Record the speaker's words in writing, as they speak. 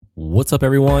What's up,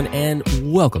 everyone, and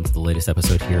welcome to the latest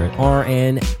episode here at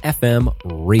RN FM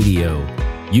Radio.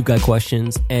 You've got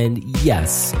questions, and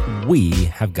yes, we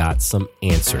have got some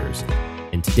answers.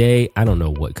 And today, I don't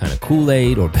know what kind of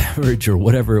Kool-Aid or beverage or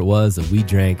whatever it was that we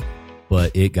drank,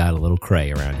 but it got a little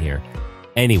cray around here.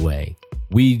 Anyway,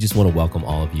 we just want to welcome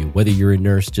all of you, whether you're a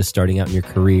nurse just starting out in your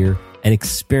career, an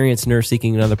experienced nurse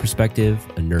seeking another perspective,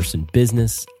 a nurse in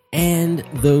business, and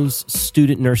those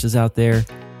student nurses out there.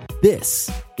 This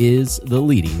is the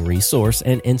leading resource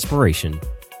and inspiration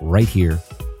right here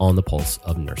on the Pulse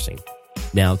of Nursing.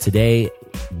 Now, today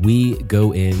we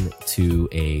go into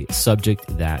a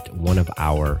subject that one of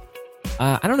our,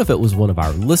 I don't know if it was one of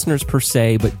our listeners per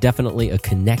se, but definitely a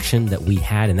connection that we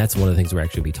had. And that's one of the things we're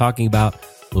actually going to be talking about, a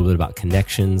little bit about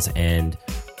connections. And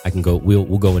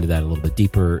we'll go into that a little bit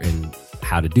deeper and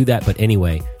how to do that. But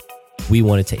anyway, we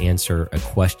wanted to answer a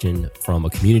question from a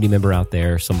community member out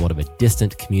there, somewhat of a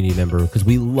distant community member, because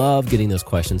we love getting those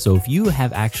questions. So if you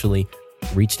have actually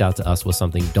reached out to us with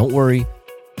something, don't worry.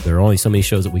 There are only so many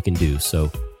shows that we can do.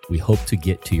 So we hope to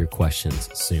get to your questions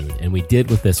soon. And we did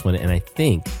with this one. And I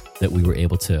think that we were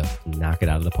able to knock it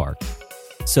out of the park.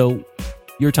 So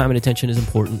your time and attention is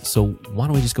important. So why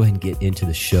don't we just go ahead and get into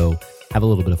the show, have a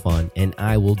little bit of fun, and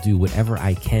I will do whatever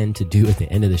I can to do at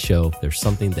the end of the show if there's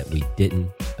something that we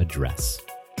didn't address.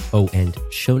 Oh, and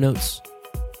show notes,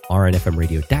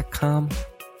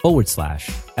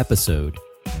 rnfmradio.com/episode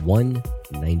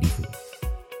 193.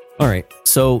 All right,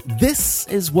 so this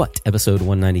is what, episode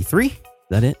 193? Is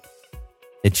that it?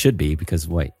 It should be, because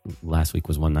last week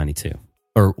was 192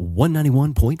 or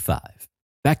 191.5.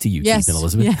 Back to you, yes. Keith and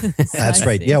Elizabeth. Yes. That's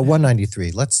right. Yeah,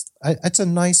 193. It's a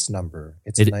nice number.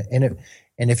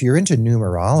 And if you're into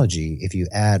numerology, if you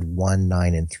add 1,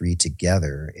 9, and 3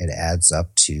 together, it adds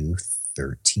up to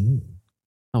 13.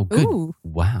 Oh, good. Ooh.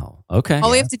 Wow. Okay. All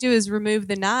we have to do is remove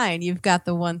the 9. You've got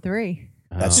the 1, 3.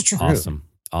 That's true. Awesome.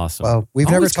 Well, we've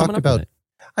never talked about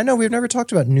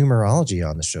numerology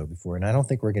on the show before, and I don't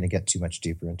think we're going to get too much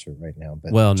deeper into it right now.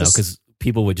 But no, because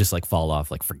people would just fall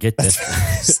off, forget this.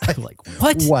 Like,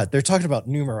 what? What? They're talking about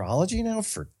numerology now?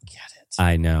 Forget it.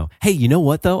 I know. Hey, you know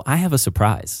what, though? I have a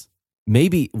surprise.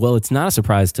 Maybe, it's not a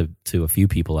surprise to a few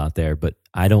people out there, but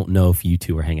I don't know if you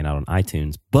two are hanging out on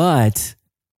iTunes, but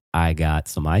I got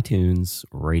some iTunes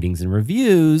ratings and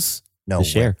reviews to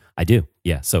share. I do.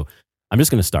 Yeah. So I'm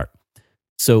just going to start.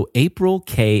 So April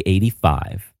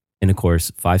K85, and of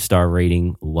course, 5-star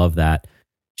rating. Love that.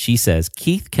 She says,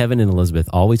 Keith, Kevin, and Elizabeth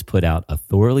always put out a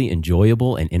thoroughly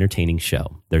enjoyable and entertaining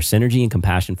show. Their synergy and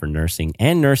compassion for nursing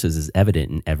and nurses is evident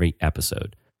in every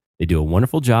episode. They do a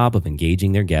wonderful job of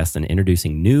engaging their guests and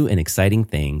introducing new and exciting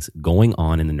things going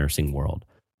on in the nursing world.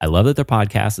 I love that their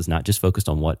podcast is not just focused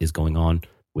on what is going on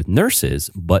with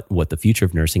nurses, but what the future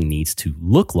of nursing needs to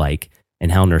look like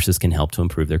and how nurses can help to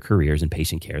improve their careers in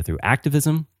patient care through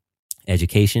activism,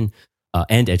 education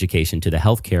to the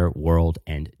healthcare world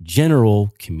and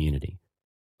general community.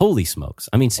 Holy smokes.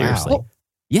 I mean, seriously. Wow.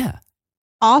 Yeah.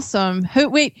 Awesome.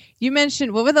 Wait, you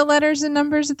mentioned, what were the letters and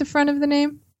numbers at the front of the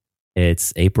name?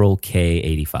 It's April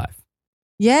K85.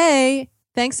 Yay.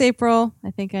 Thanks, April.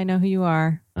 I think I know who you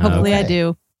are. Hopefully I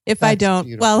do. If I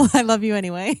don't, well, I love you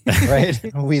anyway. Right.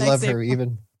 We Thanks, love her April.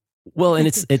 even. Well, and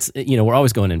it's we're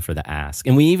always going in for the ask.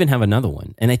 And we even have another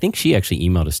one. And I think she actually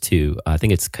emailed us too. I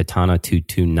think it's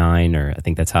Katana229, or I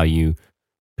think that's how you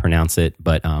pronounce it.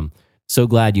 But so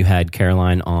glad you had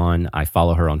Caroline on. I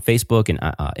follow her on Facebook and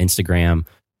Instagram.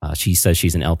 She says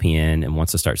she's an LPN and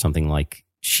wants to start something like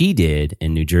she did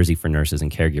in New Jersey for nurses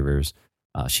and caregivers.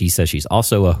 She says she's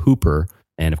also a hooper.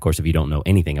 And of course, if you don't know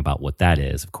anything about what that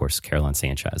is, of course, Caroline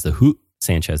Sanchez, the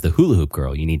hula hoop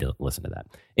girl, you need to listen to that.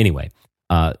 Anyway,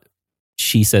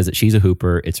 she says that she's a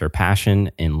hooper. It's her passion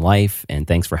in life. And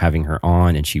thanks for having her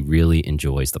on. And she really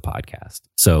enjoys the podcast.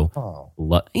 So,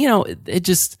 it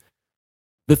just,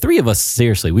 the three of us,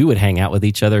 seriously, we would hang out with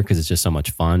each other because it's just so much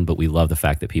fun. But we love the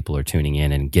fact that people are tuning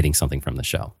in and getting something from the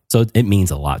show. So it means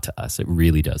a lot to us. It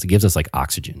really does. It gives us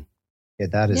oxygen. Yeah,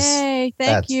 that is. Yay.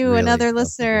 Thank you. Really another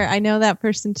listener. I know that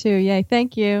person too. Yay.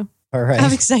 Thank you. All right.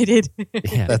 I'm excited.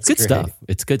 Yeah, that's good great stuff.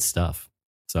 It's good stuff.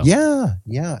 So Yeah.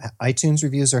 iTunes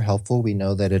reviews are helpful. We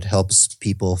know that it helps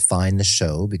people find the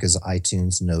show because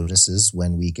iTunes notices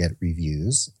when we get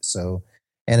reviews. So,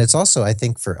 and it's also, I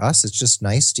think for us, it's just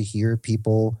nice to hear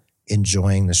people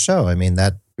enjoying the show. I mean,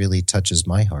 that really touches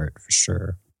my heart for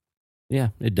sure. Yeah,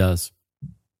 it does.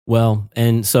 Well,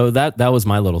 and so that was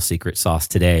my little secret sauce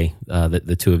today that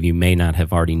the two of you may not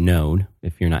have already known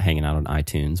if you're not hanging out on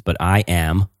iTunes, but I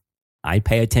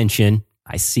pay attention.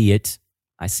 I see it.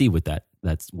 I see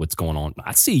that's what's going on.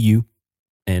 I see you.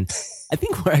 And I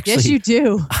think we're actually... Yes, you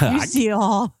do. You see it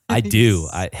all. I do.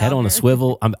 Head on a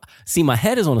swivel. My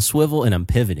head is on a swivel and I'm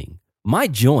pivoting. My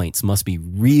joints must be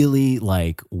really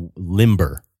like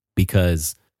limber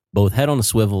because both head on a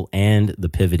swivel and the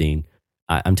pivoting,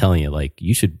 I'm telling you, like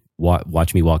you should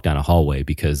watch me walk down a hallway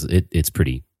because it's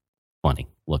pretty funny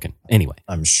looking. Anyway.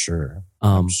 I'm sure.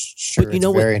 I'm sure it's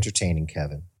very entertaining,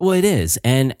 Kevin. Well, it is.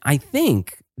 And I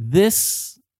think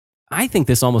this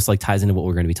almost like ties into what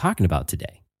we're going to be talking about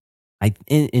today.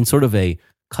 In sort of a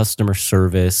customer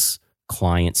service,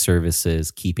 client services,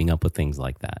 keeping up with things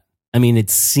like that. I mean, it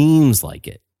seems like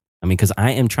it. I mean, because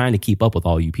I am trying to keep up with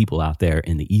all you people out there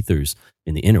in the ethers,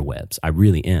 in the interwebs. I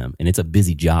really am. And it's a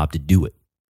busy job to do it,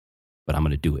 but I'm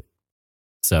going to do it.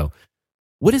 So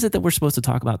what is it that we're supposed to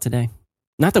talk about today?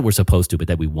 Not that we're supposed to, but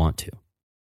that we want to.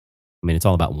 I mean, it's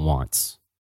all about wants.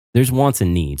 There's wants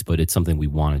and needs, but it's something we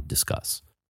want to discuss.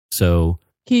 So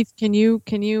Keith, can you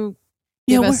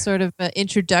give us sort of an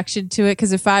introduction to it?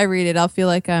 Because if I read it, I'll feel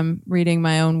like I'm reading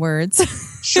my own words.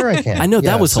 Sure, I can. I know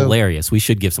that was hilarious. We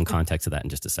should give some context to that in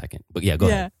just a second. But go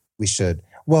ahead. We should.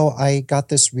 Well, I got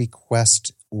this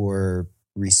request or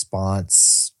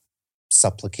response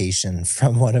supplication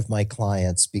from one of my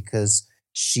clients because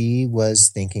she was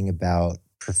thinking about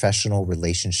professional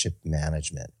relationship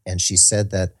management. And she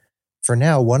said that for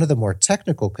now, one of the more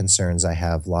technical concerns I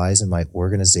have lies in my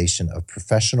organization of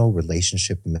professional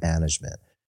relationship management.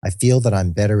 I feel that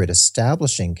I'm better at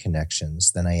establishing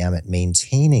connections than I am at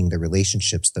maintaining the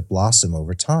relationships that blossom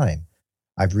over time.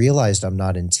 I've realized I'm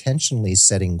not intentionally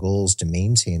setting goals to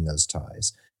maintain those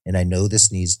ties, and I know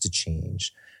this needs to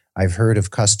change. I've heard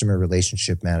of customer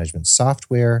relationship management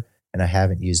software, and I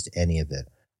haven't used any of it.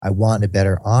 I want to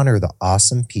better honor the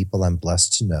awesome people I'm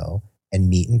blessed to know and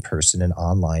meet in person and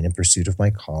online in pursuit of my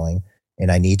calling,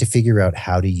 and I need to figure out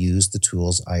how to use the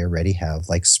tools I already have,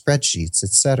 like spreadsheets,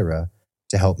 etc.,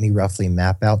 to help me roughly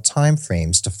map out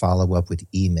timeframes to follow up with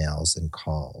emails and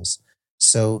calls.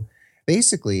 So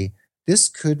basically, this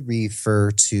could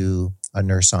refer to a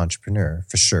nurse entrepreneur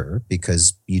for sure,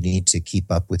 because you need to keep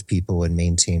up with people and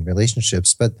maintain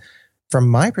relationships. But from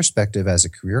my perspective as a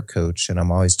career coach, and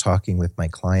I'm always talking with my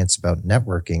clients about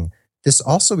networking, this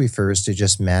also refers to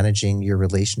just managing your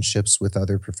relationships with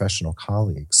other professional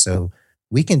colleagues. So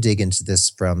we can dig into this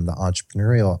from the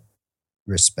entrepreneurial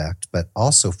respect, but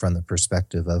also from the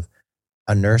perspective of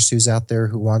a nurse who's out there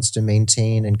who wants to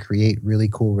maintain and create really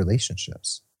cool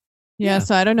relationships. Yeah,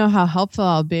 so I don't know how helpful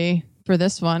I'll be for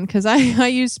this one because I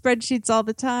use spreadsheets all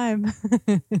the time.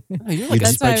 You're like a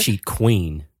spreadsheet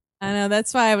queen. I know.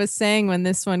 That's why I was saying when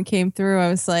this one came through, I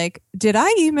was like, did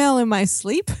I email in my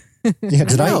sleep? Yeah,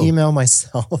 did I email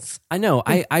myself? I know.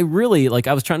 I really,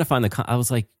 I was trying to find I was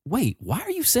like, wait, why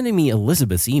are you sending me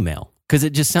Elizabeth's email? Because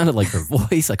it just sounded like her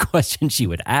voice, a question she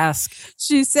would ask.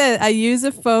 She said, I use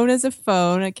a phone as a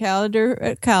phone, a calendar,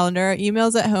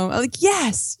 emails at home. I'm like,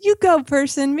 yes, you go,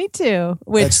 person. Me too.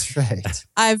 That's right.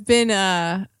 I've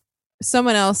been,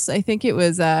 someone else, I think it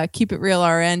was Keep It Real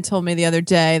RN, told me the other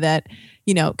day that,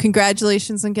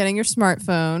 congratulations on getting your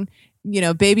smartphone.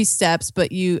 Baby steps,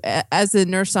 but you, as a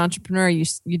nurse entrepreneur,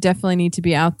 you definitely need to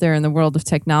be out there in the world of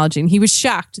technology. And he was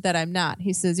shocked that I'm not.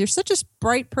 He says, you're such a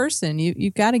bright person.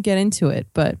 You've got to get into it,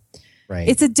 but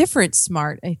It's a different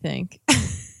smart, I think.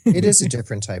 It is a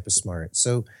different type of smart.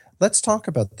 So let's talk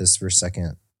about this for a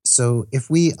second. So if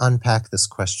we unpack this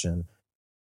question,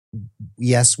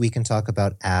 yes, we can talk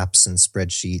about apps and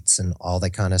spreadsheets and all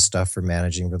that kind of stuff for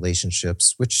managing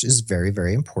relationships, which is very,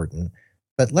 very important.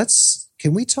 But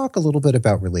can we talk a little bit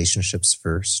about relationships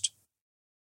first?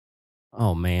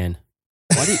 Oh, man.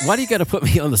 Why do you got to put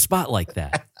me on the spot like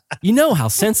that? You know how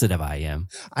sensitive I am.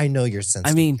 I know you're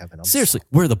sensitive, I mean, Kevin. Seriously,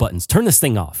 where are the buttons? Turn this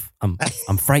thing off. I'm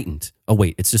frightened. Oh,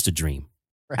 wait, it's just a dream.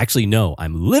 Right. Actually, no,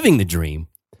 I'm living the dream.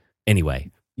 Anyway.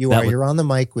 You're on the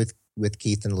mic with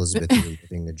Keith and Elizabeth. You're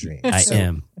living the dream. I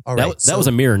am. All right, that was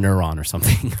a mirror neuron or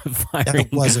something. Firing,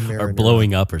 that was a mirror or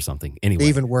blowing up or something. Anyway. They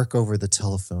even work over the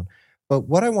telephone. But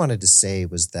what I wanted to say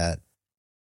was that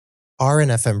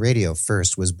RNFM Radio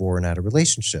first was born out of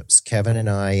relationships. Kevin and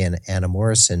I and Anna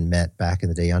Morrison met back in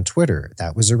the day on Twitter.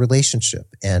 That was a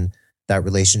relationship. And that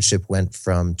relationship went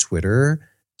from Twitter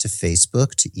to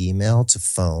Facebook to email to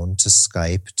phone to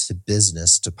Skype to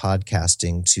business to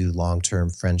podcasting to long-term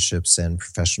friendships and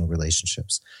professional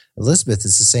relationships. Elizabeth,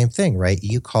 it's the same thing, right?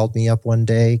 You called me up one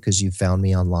day because you found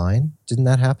me online. Didn't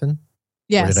that happen?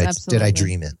 Yes, absolutely. Did I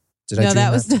dream it?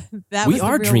 We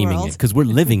are dreaming it because we're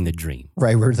living the dream.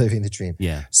 Right, we're living the dream.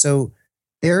 Yeah. So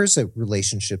there's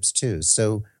relationships too.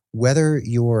 So whether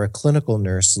you're a clinical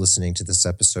nurse listening to this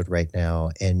episode right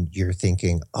now and you're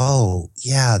thinking, oh,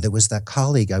 yeah, there was that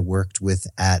colleague I worked with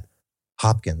at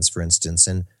Hopkins, for instance,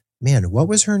 and man, what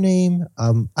was her name?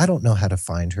 I don't know how to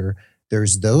find her.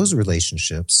 There's those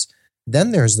relationships.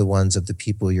 Then there's the ones of the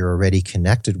people you're already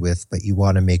connected with, but you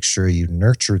want to make sure you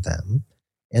nurture them.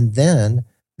 And then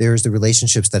there's the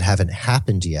relationships that haven't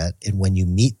happened yet. And when you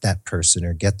meet that person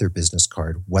or get their business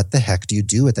card, what the heck do you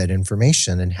do with that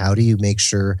information? And how do you make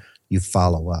sure you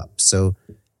follow up? So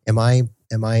am I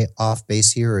off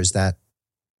base here, or is that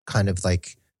kind of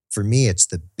like, for me, it's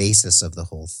the basis of the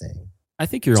whole thing? I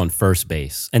think you're on first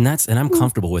base, and I'm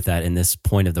comfortable with that in this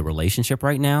point of the relationship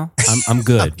right now. I'm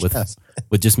good with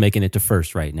just making it to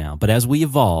first right now. But as we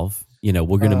evolve,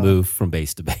 we're going to move from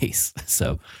base to base.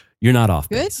 So you're not off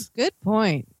base. Good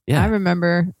point. Yeah, I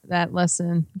remember that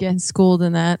lesson, getting schooled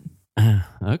in that.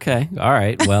 Okay, all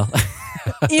right. Well,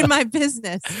 in my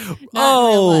business.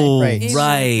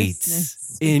 Right.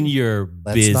 In your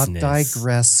business. Let's not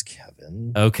digress,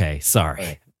 Kevin. Okay,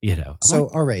 sorry. Right.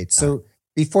 All right. So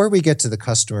before we get to the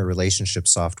customer relationship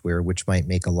software, which might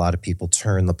make a lot of people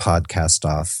turn the podcast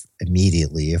off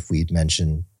immediately if we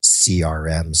mention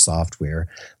CRM software,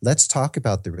 let's talk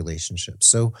about the relationship.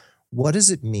 So what does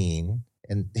it mean?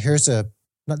 And this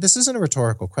isn't a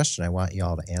rhetorical question. I want you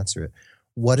all to answer it.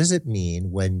 What does it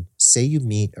mean when, say, you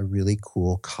meet a really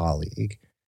cool colleague,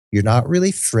 you're not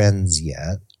really friends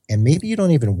yet, and maybe you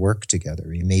don't even work together.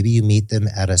 Maybe you meet them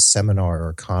at a seminar or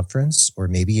a conference, or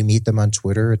maybe you meet them on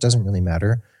Twitter. It doesn't really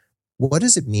matter. What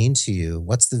does it mean to you?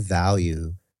 What's the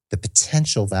value, the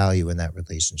potential value in that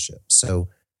relationship? So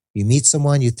you meet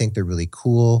someone, you think they're really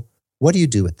cool. What do you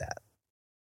do with that?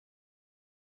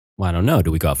 Well, I don't know. Do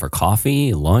we go out for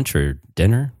coffee, lunch, or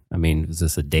dinner? I mean, is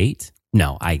this a date?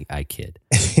 No, I kid.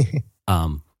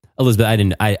 Elizabeth, I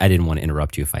didn't want to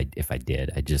interrupt you if I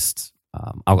did. I just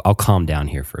I'll calm down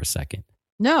here for a second.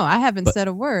 No, I haven't said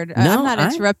a word. No, I'm not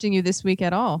interrupting you this week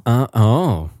at all.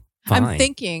 Fine. I'm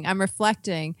thinking. I'm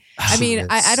reflecting. I mean,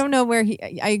 I don't know where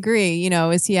I agree.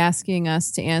 Is he asking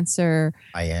us to answer?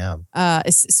 I am.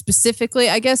 Specifically,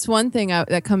 I guess one thing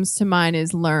that comes to mind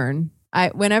is learn.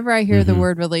 Whenever I hear the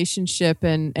word relationship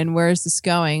and where is this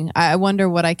going, I wonder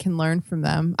what I can learn from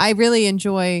them. I really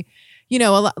enjoy,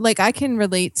 like I can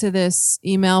relate to this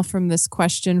email from this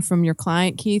question from your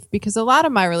client, Keith, because a lot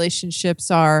of my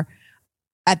relationships are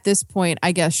at this point,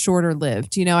 I guess, shorter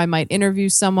lived. I might interview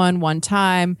someone one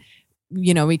time,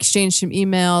 we exchange some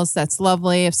emails. That's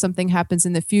lovely. If something happens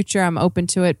in the future, I'm open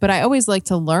to it. But I always like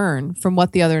to learn from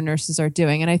what the other nurses are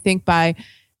doing. And I think by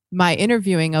my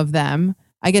interviewing of them,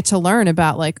 I get to learn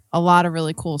about like a lot of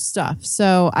really cool stuff.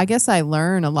 So I guess I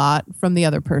learn a lot from the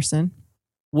other person.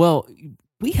 Well,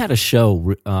 we had a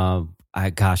show. I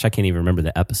can't even remember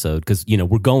the episode because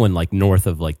we're going like north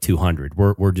of like 200.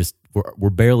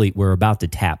 We're about to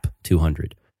tap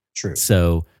 200. True.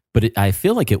 So, but I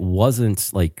feel like it wasn't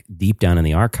like deep down in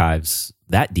the archives,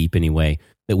 that deep anyway,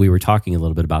 that we were talking a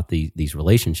little bit about these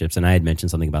relationships, and I had mentioned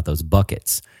something about those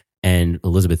buckets. And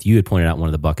Elizabeth, you had pointed out one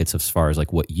of the buckets as far as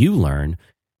like what you learn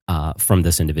from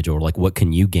this individual, or like what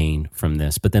can you gain from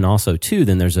this? But then also too,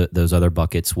 then there's those other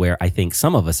buckets where I think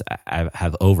some of us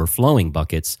have overflowing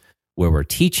buckets where we're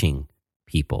teaching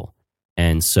people.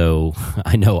 And so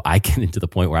I know I get into the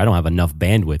point where I don't have enough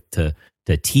bandwidth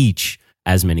to teach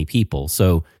as many people.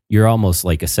 So you're almost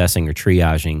like assessing or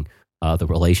triaging the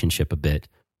relationship a bit,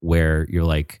 where you're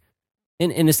like,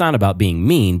 and it's not about being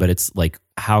mean, but it's like,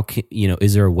 how can,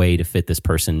 is there a way to fit this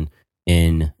person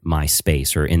in my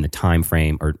space or in the time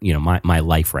frame or, my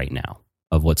life right now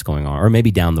of what's going on, or maybe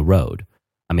down the road.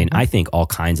 I mean, I think all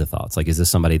kinds of thoughts. Like, is this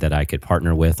somebody that I could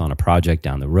partner with on a project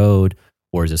down the road?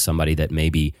 Or is this somebody that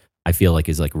maybe I feel like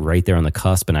is like right there on the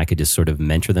cusp and I could just sort of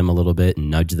mentor them a little bit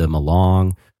and nudge them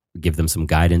along, give them some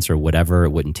guidance or whatever. It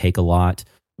wouldn't take a lot,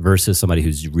 versus somebody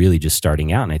who's really just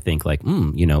starting out. And I think like,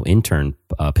 intern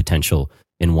potential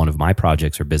in one of my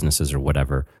projects or businesses or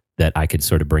whatever that I could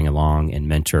sort of bring along and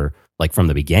mentor like from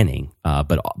the beginning,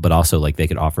 but also like they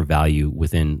could offer value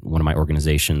within one of my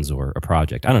organizations or a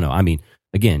project. I don't know. I mean,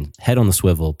 again, head on the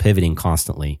swivel, pivoting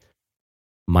constantly.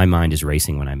 My mind is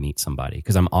racing when I meet somebody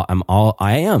because I'm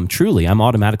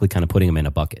automatically kind of putting them in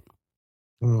a bucket.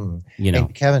 And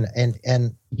Kevin,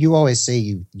 and you always say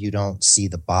you don't see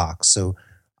the box. So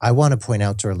I want to point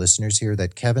out to our listeners here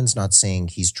that Kevin's not saying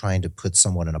he's trying to put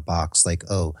someone in a box like,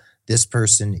 oh, this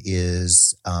person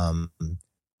is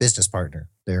business partner.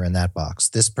 They're in that box.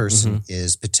 This person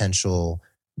is potential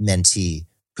mentee,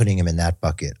 putting him in that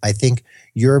bucket. I think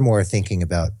you're more thinking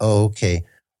about, okay,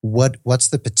 what's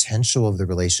the potential of the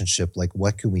relationship? Like,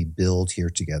 what can we build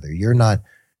here together? You're not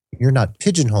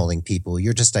pigeonholing people.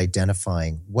 You're just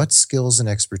identifying what skills and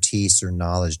expertise or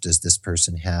knowledge does this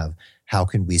person have? how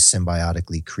can we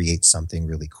symbiotically create something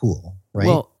really cool, right?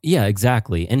 Well, yeah,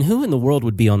 exactly. And who in the world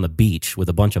would be on the beach with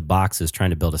a bunch of boxes trying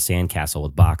to build a sandcastle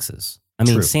with boxes? I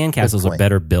mean, True. sandcastles Good are point.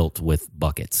 better built with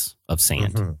buckets of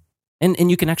sand. Mhm.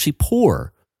 And you can actually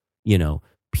pour,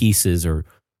 pieces or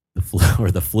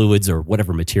the fluids or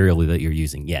whatever material that you're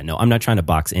using. Yeah, no, I'm not trying to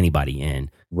box anybody in.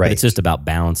 Right. But it's just about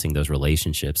balancing those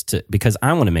relationships because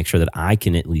I want to make sure that I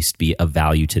can at least be of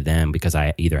value to them because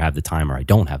I either have the time or I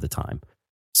don't have the time.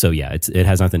 So yeah, it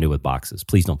has nothing to do with boxes.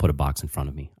 Please don't put a box in front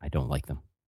of me. I don't like them.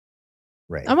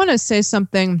 Right. I want to say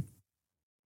something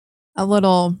a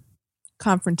little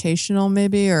confrontational,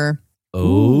 maybe, or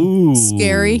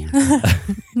scary.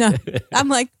 No, I'm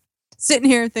like sitting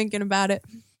here thinking about it.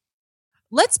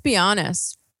 Let's be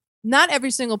honest. Not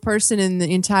every single person in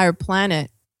the entire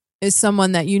planet is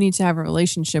someone that you need to have a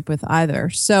relationship with either.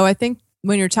 So I think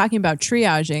when you're talking about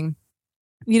triaging,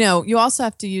 you also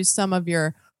have to use some of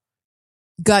your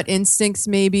gut instincts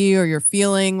maybe, or you're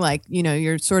feeling like,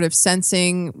 you're sort of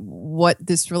sensing what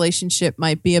this relationship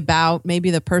might be about.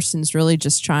 Maybe the person's really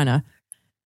just trying to,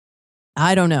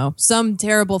 I don't know, some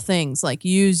terrible things like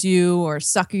use you or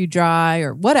suck you dry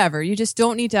or whatever. You just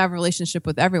don't need to have a relationship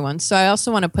with everyone. So I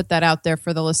also want to put that out there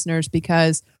for the listeners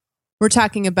because we're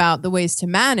talking about the ways to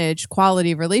manage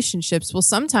quality relationships. Well,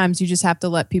 sometimes you just have to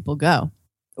let people go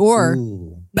or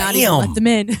not even let them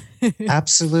in.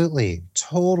 Absolutely.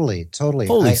 Totally.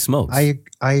 Holy smokes. I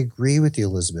agree with you,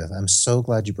 Elizabeth. I'm so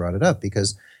glad you brought it up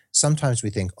because sometimes we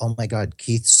think, oh my God,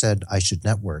 Keith said I should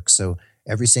network. So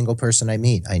every single person I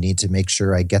meet, I need to make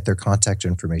sure I get their contact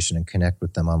information and connect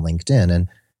with them on LinkedIn. And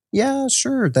yeah,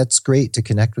 sure, that's great to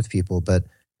connect with people, but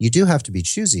you do have to be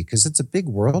choosy because it's a big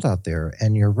world out there.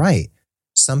 And you're right.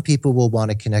 Some people will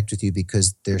want to connect with you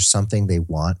because there's something they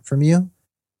want from you.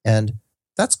 And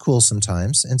that's cool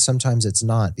sometimes. And sometimes it's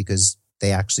not because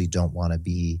they actually don't want to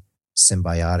be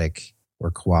symbiotic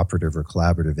or cooperative or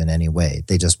collaborative in any way.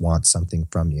 They just want something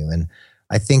from you. And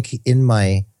I think in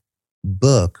my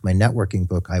book, my networking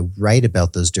book, I write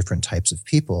about those different types of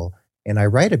people. And I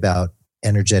write about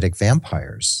energetic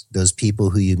vampires, those people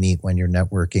who you meet when you're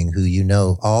networking,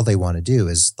 who all they want to do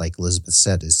is, like Elizabeth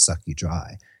said, is suck you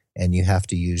dry. And you have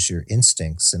to use your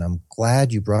instincts. And I'm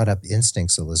glad you brought up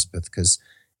instincts, Elizabeth, because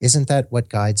isn't that what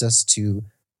guides us to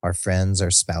our friends,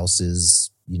 our spouses,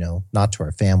 not to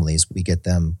our families? We get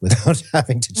them without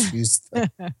having to choose them.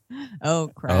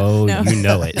 Oh, crap. Oh, no. You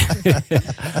know it.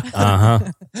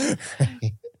 Uh-huh.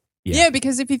 Right. Yeah,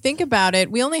 because if you think about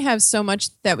it, we only have so much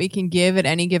that we can give at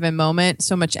any given moment,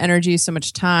 so much energy, so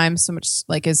much time, so much,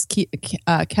 like as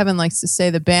Kevin likes to say,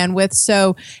 the bandwidth.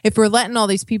 So if we're letting all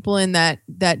these people in that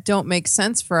don't make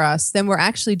sense for us, then we're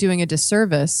actually doing a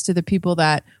disservice to the people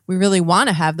that we really want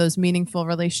to have those meaningful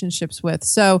relationships with.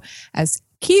 So as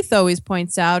Keith always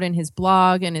points out in his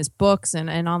blog and his books and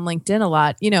on LinkedIn a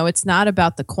lot, it's not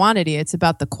about the quantity, it's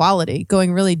about the quality,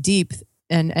 going really deep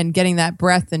and getting that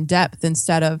breadth and depth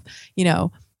instead of,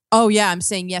 oh yeah, I'm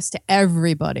saying yes to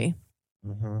everybody.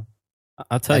 Mm-hmm.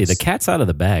 I'll tell you, the cat's out of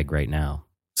the bag right now.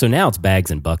 So now it's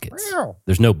bags and buckets.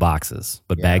 There's no boxes,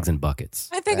 but bags and buckets.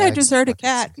 I think I just heard a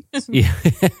cat. Yeah.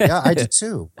 Yeah, I did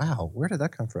too. Wow. Where did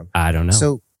that come from? I don't know.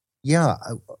 So yeah,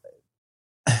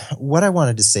 what I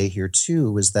wanted to say here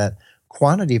too was that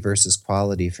quantity versus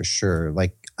quality for sure.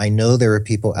 Like I know there are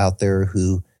people out there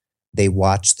who they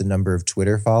watch the number of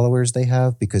Twitter followers they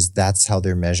have because that's how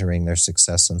they're measuring their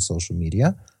success on social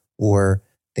media, or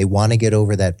they want to get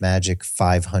over that magic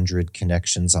 500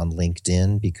 connections on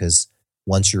LinkedIn because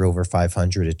once you're over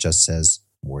 500, it just says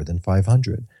more than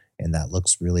 500. And that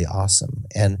looks really awesome.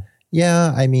 And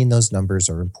yeah, I mean, those numbers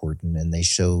are important and they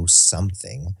show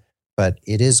something, but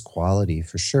it is quality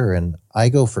for sure. And I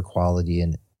go for quality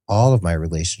in all of my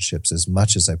relationships as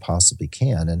much as I possibly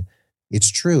can. And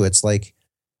it's true. It's like,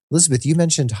 Elizabeth, you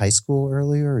mentioned high school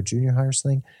earlier or junior high or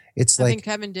something. It's I like think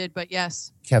Kevin did, but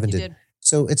yes. Kevin did.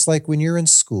 So it's like when you're in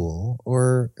school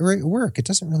or at work, it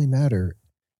doesn't really matter.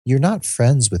 You're not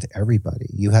friends with everybody.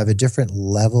 You have a different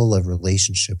level of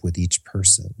relationship with each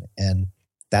person. And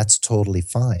that's totally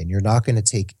fine. You're not going to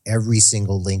take every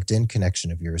single LinkedIn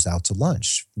connection of yours out to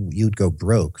lunch. You'd go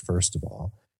broke, first of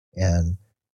all. And,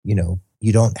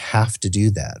 you don't have to do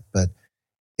that. But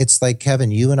it's like,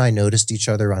 Kevin, you and I noticed each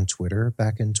other on Twitter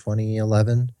back in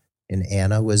 2011, and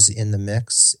Anna was in the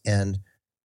mix. And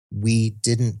we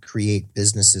didn't create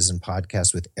businesses and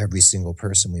podcasts with every single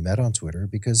person we met on Twitter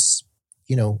because,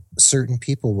 certain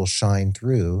people will shine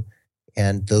through.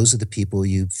 And those are the people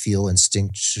you feel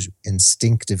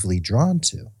instinctively drawn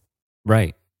to.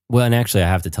 Right. Well, and actually, I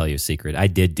have to tell you a secret. I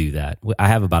did do that. I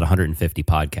have about 150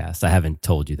 podcasts. I haven't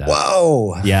told you that.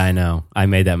 Whoa. Yeah, I know. I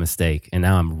made that mistake. And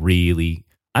now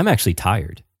I'm actually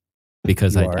tired.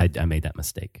 because You are. I made that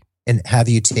mistake. And have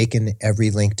you taken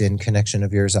every LinkedIn connection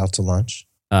of yours out to lunch?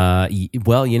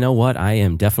 Well, you know what?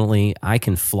 I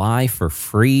can fly for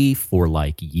free for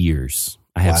like years.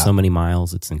 I have so many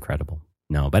miles. It's incredible.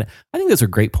 No, but I think those are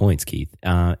great points, Keith.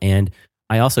 And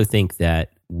I also think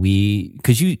that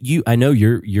because I know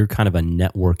you're kind of a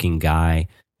networking guy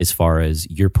as far as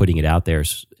you're putting it out there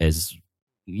as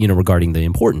regarding the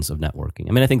importance of networking.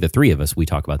 I mean, I think the three of us, we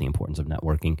talk about the importance of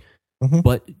networking,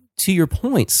 but to your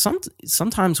point,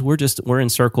 sometimes we're in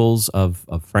circles of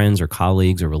friends or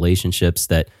colleagues or relationships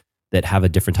that have a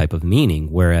different type of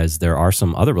meaning. Whereas there are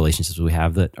some other relationships we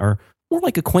have that are more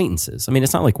like acquaintances. I mean,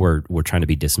 it's not like we're trying to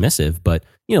be dismissive, but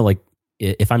like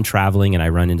if I'm traveling and I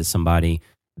run into somebody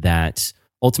that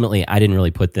ultimately I didn't really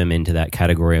put them into that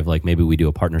category of like, maybe we do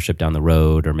a partnership down the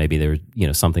road, or maybe there's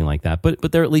something like that,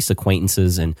 but they're at least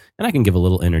acquaintances, and I can give a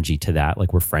little energy to that.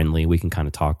 Like, we're friendly, we can kind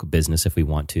of talk business if we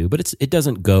want to, but it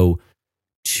doesn't go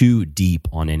too deep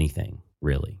on anything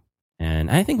really.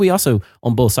 And I think we also,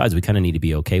 on both sides, we kind of need to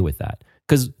be okay with that.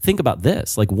 Because think about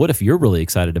this, like, what if you're really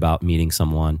excited about meeting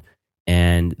someone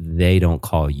and they don't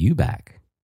call you back?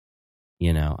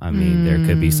 There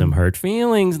could be some hurt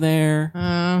feelings there.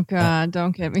 Oh, God,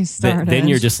 don't get me started. Then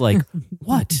you're just like,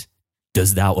 what?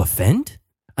 Does thou offend?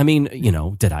 I mean,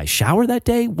 did I shower that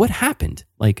day? What happened?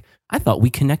 Like, I thought we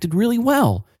connected really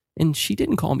well, and she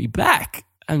didn't call me back.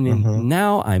 I mean,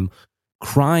 now I'm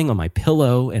crying on my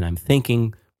pillow, and I'm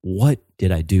thinking, what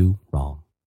did I do wrong?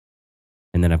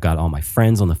 And then I've got all my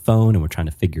friends on the phone, and we're trying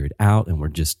to figure it out, and we're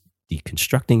just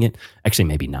deconstructing it. Actually,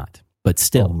 maybe not, but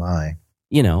still. Oh, my.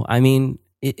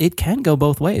 It can go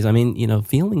both ways. I mean,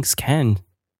 feelings can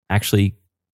actually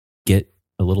get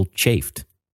a little chafed.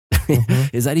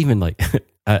 Is that even like,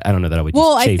 I don't know that I would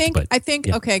Well, use chafed, I think,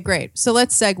 yeah. Okay, great. So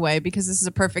let's segue, because this is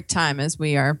a perfect time as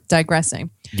we are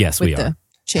digressing. Yes, we are.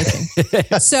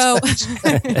 Chafing. So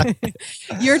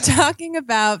you're talking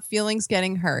about feelings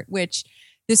getting hurt, which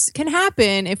this can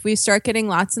happen if we start getting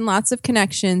lots and lots of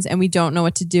connections and we don't know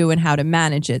what to do and how to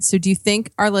manage it. So do you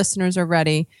think our listeners are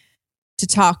ready to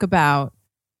talk about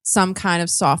some kind of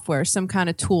software, some kind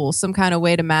of tool, some kind of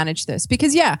way to manage this?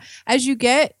 Because as you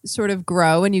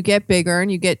grow and you get bigger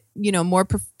and you get, more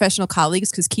professional colleagues,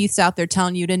 because Keith's out there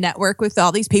telling you to network with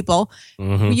all these people,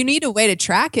 you need a way to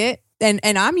track it. And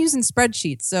I'm using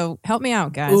spreadsheets. So help me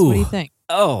out, guys. Ooh. What do you think?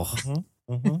 Oh,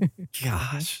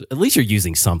 gosh. At least you're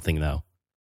using something, though.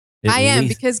 I am,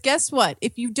 because guess what?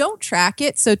 If you don't track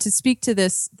it, so to speak to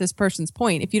this person's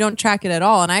point, if you don't track it at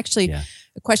all, and actually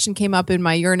a question came up in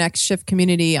my Your Next Shift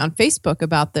community on Facebook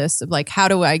about this, of like, how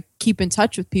do I keep in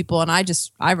touch with people? And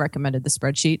I recommended the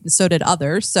spreadsheet, and so did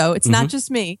others. So it's not just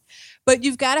me, but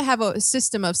you've got to have a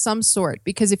system of some sort,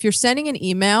 because if you're sending an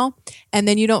email and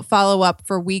then you don't follow up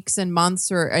for weeks and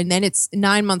months, and then it's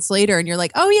 9 months later and you're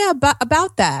like, oh yeah,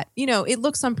 about that, it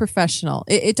looks unprofessional.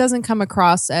 It doesn't come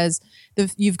across as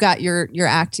you've got your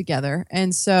act together.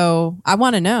 And so I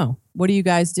want to know, what do you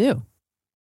guys do?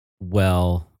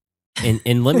 Well,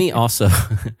 and let me also,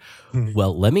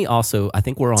 I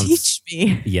think we're on. Teach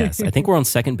me. Yes, I think we're on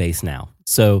second base now.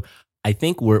 So I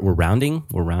think we're rounding.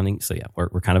 So yeah,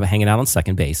 we're kind of hanging out on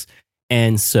second base.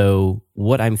 And so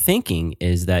what I'm thinking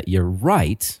is that you're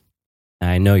right.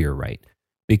 I know you're right,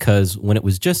 because when it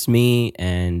was just me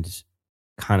and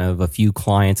kind of a few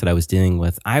clients that I was dealing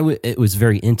with, it was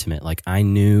very intimate. Like, I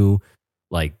knew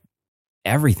like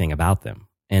everything about them.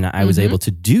 And I was able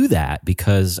to do that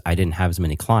because I didn't have as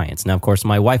many clients. Now, of course,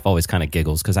 my wife always kind of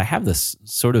giggles because I have this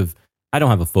I don't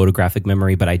have a photographic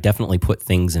memory, but I definitely put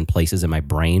things in places in my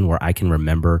brain where I can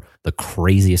remember the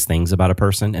craziest things about a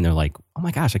person. And they're like, oh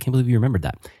my gosh, I can't believe you remembered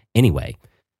that. Anyway,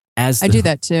 I do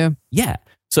that too. Yeah.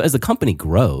 So as the company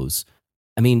grows,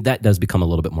 I mean, that does become a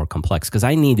little bit more complex, because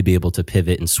I need to be able to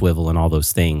pivot and swivel and all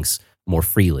those things more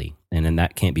freely. And then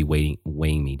that can't be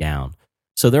weighing me down.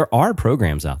 So there are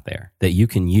programs out there that you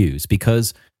can use,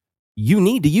 because you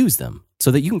need to use them so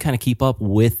that you can kind of keep up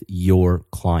with your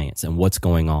clients and what's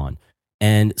going on.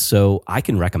 And so I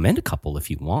can recommend a couple if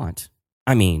you want.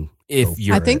 I mean, if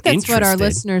you're I think that's interested. what our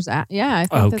listeners, I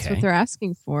think that's what they're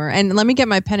asking for. And let me get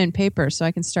my pen and paper so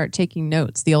I can start taking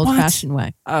notes the old-fashioned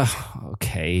way.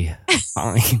 Okay,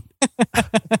 fine.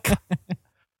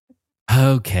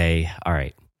 Okay, all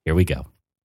right, here we go.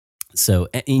 So,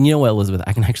 and you know what, Elizabeth,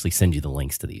 I can actually send you the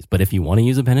links to these, but if you want to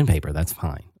use a pen and paper, that's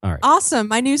fine. All right. Awesome.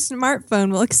 My new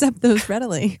smartphone will accept those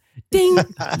readily. Ding.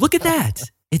 Look at that.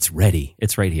 It's ready.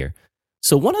 It's right here.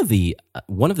 So one of the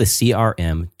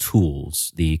CRM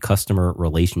tools, the customer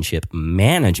relationship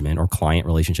management or client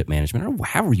relationship management, or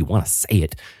however you want to say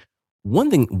it,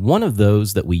 one of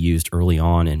those that we used early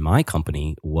on in my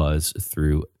company was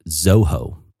through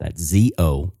Zoho. That's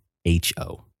Zoho.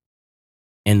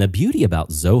 And the beauty about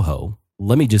Zoho,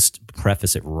 let me just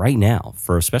preface it right now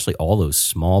for especially all those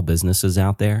small businesses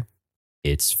out there,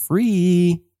 it's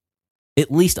free,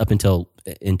 at least up until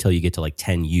you get to like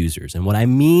 10 users. And what I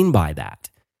mean by that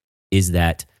is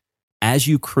that as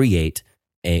you create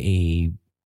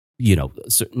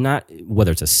not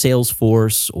whether it's a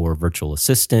Salesforce or virtual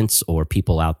assistants or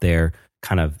people out there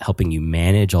kind of helping you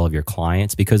manage all of your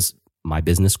clients, because my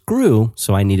business grew,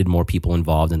 so I needed more people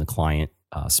involved in the client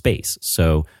space.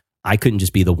 So I couldn't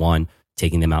just be the one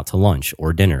taking them out to lunch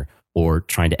or dinner or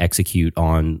trying to execute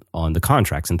on the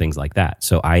contracts and things like that.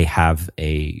 So I have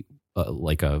a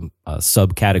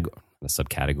subcategory.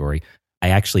 I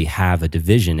actually have a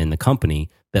division in the company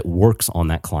that works on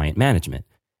that client management.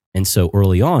 And so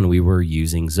early on, we were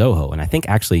using Zoho. And I think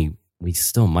actually we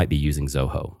still might be using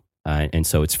Zoho. And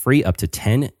so it's free up to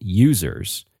 10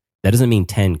 users. That doesn't mean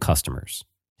 10 customers,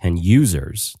 10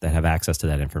 users that have access to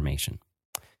that information.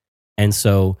 And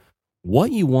so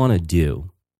what you want to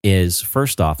do is,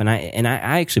 first off, and I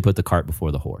actually put the cart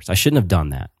before the horse. I shouldn't have done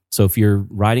that. So if you're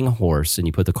riding a horse and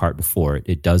you put the cart before it,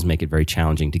 it does make it very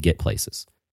challenging to get places.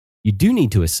 You do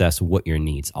need to assess what your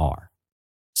needs are.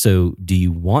 So do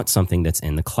you want something that's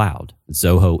in the cloud?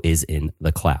 Zoho is in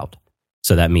the cloud.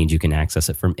 So that means you can access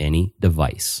it from any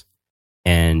device.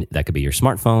 And that could be your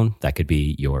smartphone, that could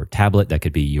be your tablet, that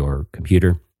could be your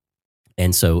computer.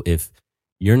 And so if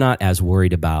you're not as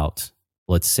worried about,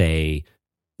 let's say,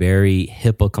 very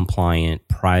HIPAA compliant,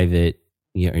 private,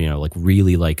 like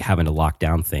really like having to lock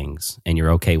down things, and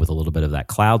you're okay with a little bit of that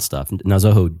cloud stuff. Now,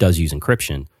 Zoho does use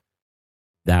encryption.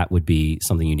 That would be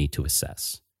something you need to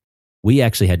assess. We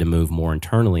actually had to move more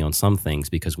internally on some things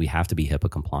because we have to be HIPAA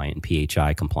compliant and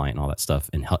PHI compliant and all that stuff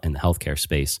in the healthcare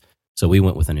space. So we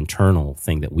went with an internal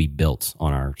thing that we built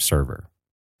on our server.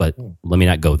 But let me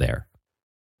not go there.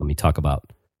 Let me talk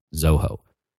about Zoho.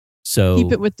 So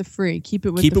keep it with the free. Keep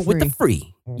it with the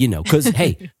free. Because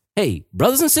hey,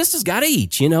 brothers and sisters got to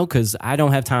eat, because I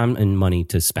don't have time and money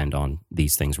to spend on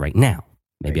these things right now.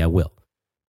 Maybe I will.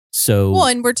 So, well,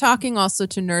 and we're talking also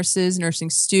to nurses, nursing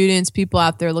students, people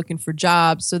out there looking for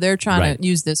jobs. So they're trying to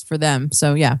use this for them.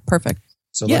 So yeah, perfect.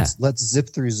 So let's zip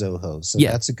through Zoho. So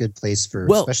that's a good place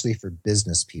especially for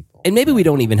business people. And maybe we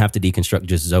don't even have to deconstruct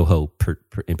just Zoho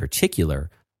in particular.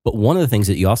 But one of the things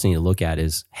that you also need to look at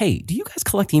is, hey, do you guys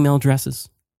collect email addresses?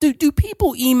 Do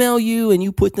people email you and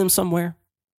you put them somewhere?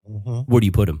 Mm-hmm. Where do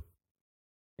you put them?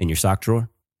 In your sock drawer?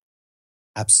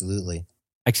 Absolutely.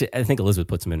 Actually, I think Elizabeth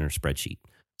puts them in her spreadsheet.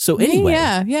 So anyway.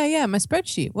 Yeah. My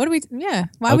spreadsheet. Why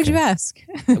would you ask?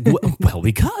 Well,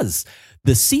 because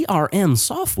the CRM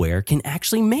software can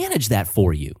actually manage that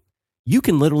for you. You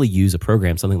can literally use a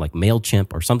program, something like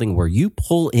MailChimp or something where you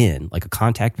pull in like a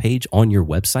contact page on your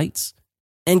websites.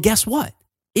 And guess what?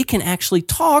 It can actually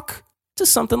talk to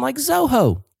something like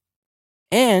Zoho.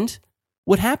 And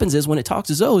what happens is when it talks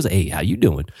to Zoho, is, hey, how you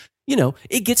doing?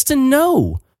 It gets to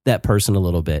know that person a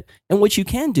little bit. And what you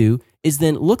can do is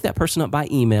then look that person up by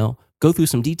email, go through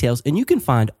some details, and you can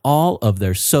find all of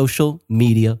their social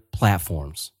media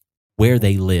platforms where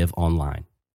they live online.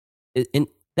 Isn't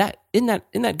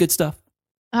that good stuff?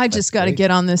 I just got to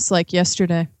get on this like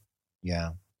yesterday.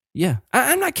 Yeah. Yeah.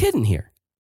 I'm not kidding here.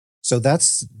 So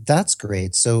that's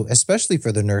great. So especially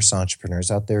for the nurse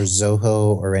entrepreneurs out there,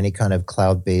 Zoho or any kind of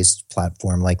cloud-based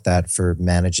platform like that for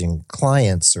managing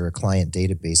clients or a client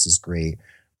database is great.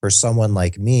 For someone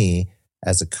like me,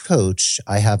 as a coach,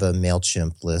 I have a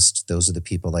MailChimp list. Those are the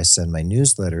people I send my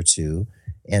newsletter to.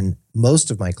 And most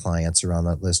of my clients are on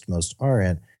that list. Most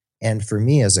aren't. And for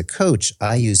me as a coach,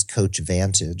 I use Coach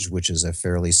Vantage, which is a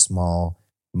fairly small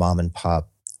mom and pop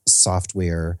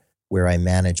software where I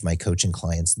manage my coaching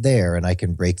clients there, and I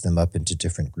can break them up into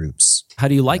different groups. How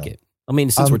do you like it? I mean,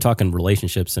 since we're talking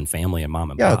relationships and family and mom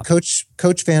and pop. Yeah,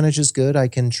 Coach Vantage is good. I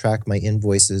can track my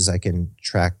invoices. I can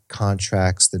track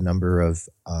contracts, the number of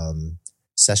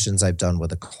sessions I've done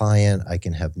with a client. I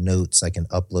can have notes. I can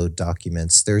upload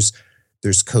documents.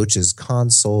 There's Coach's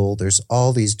Console. There's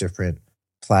all these different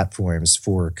platforms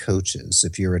for coaches.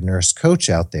 If you're a nurse coach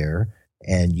out there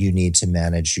and you need to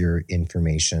manage your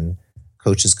information,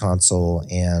 Coach's Console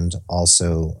and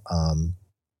also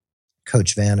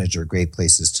Coach Vantage are great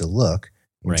places to look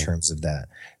in terms of that.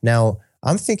 Now,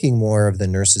 I'm thinking more of the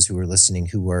nurses who are listening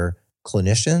who are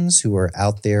clinicians who are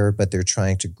out there, but they're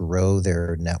trying to grow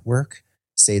their network.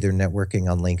 Say they're networking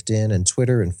on LinkedIn and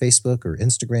Twitter and Facebook or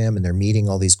Instagram, and they're meeting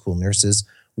all these cool nurses.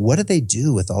 What do they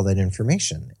do with all that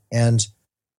information? And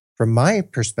from my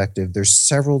perspective, there's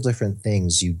several different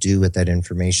things you do with that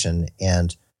information.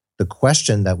 And the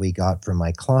question that we got from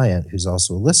my client, who's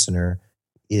also a listener,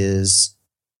 is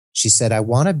She said, I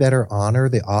want to better honor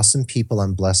the awesome people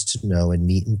I'm blessed to know and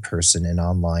meet in person and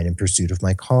online in pursuit of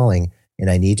my calling. And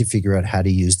I need to figure out how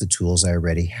to use the tools I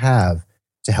already have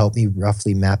to help me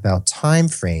roughly map out time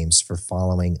frames for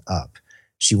following up.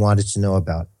 She wanted to know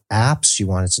about apps. She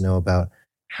wanted to know about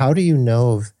how do you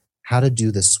know of how to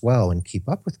do this well and keep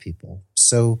up with people.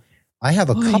 So I have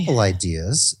a couple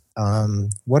ideas.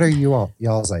 What are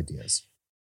y'all's ideas?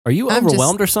 Are you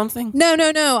overwhelmed or something? No.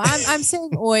 I'm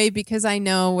saying oi because I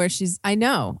know where I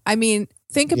know. I mean,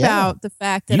 think about the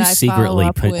fact that you I secretly follow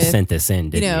up with, sent this in,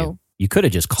 didn't you? You could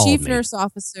have just called Chief me. Nurse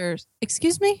Officers.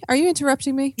 Excuse me? Are you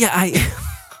interrupting me? Yeah,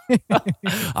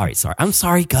 all right, sorry. I'm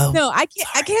sorry, go. No, I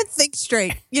can't think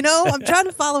straight. I'm trying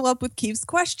to follow up with Keith's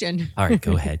question. All right,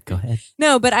 go ahead.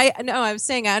 No, but I was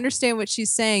saying I understand what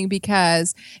she's saying,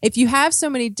 because if you have so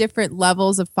many different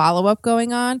levels of follow-up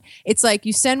going on, it's like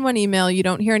you send one email, you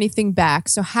don't hear anything back.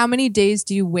 So how many days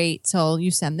do you wait till you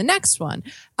send the next one?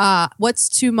 What's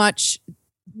too much?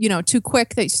 Too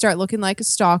quick that you start looking like a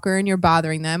stalker and you're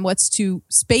bothering them? What's too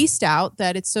spaced out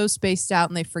that it's so spaced out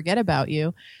and they forget about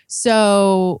you?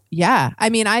 So yeah, I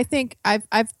mean, I think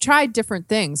I've tried different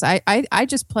things. I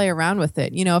just play around with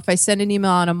it. If I send an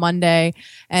email on a Monday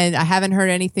and I haven't heard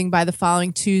anything by the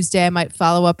following Tuesday, I might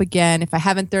follow up again. If I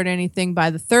haven't heard anything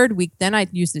by the third week, then I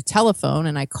use the telephone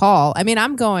and I call. I mean,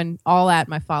 I'm going all at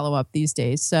my follow up these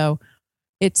days. So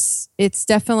it's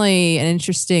definitely an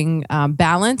interesting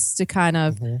balance to kind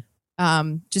of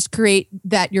just create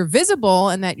that you're visible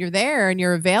and that you're there and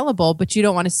you're available, but you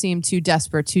don't want to seem too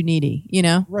desperate, too needy,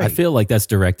 Right. I feel like that's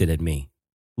directed at me.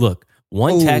 Look,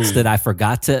 one text that I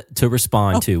forgot to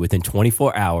respond to within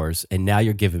 24 hours, and now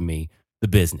you're giving me the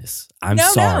business. I'm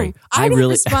sorry. No, I didn't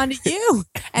respond to you.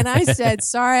 And I said,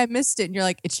 sorry, I missed it. And you're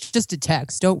like, it's just a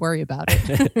text. Don't worry about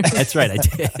it. That's right, I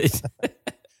did.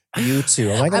 You two.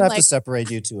 Am I going to have to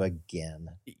separate you two again?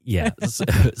 Yeah.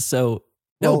 So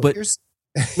no, but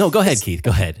no, go ahead, Keith.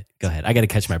 Go ahead. I got to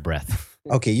catch my breath.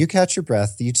 Okay. You catch your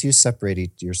breath. You two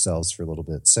separate yourselves for a little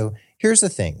bit. So here's the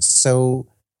thing. So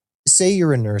say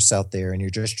you're a nurse out there and you're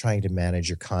just trying to manage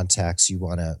your contacts. You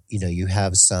want to, you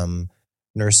have some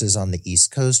nurses on the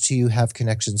East Coast who you have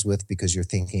connections with because you're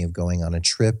thinking of going on a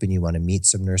trip and you want to meet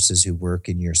some nurses who work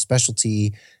in your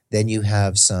specialty. Then you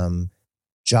have some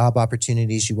job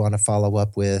opportunities you want to follow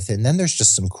up with. And then there's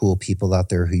just some cool people out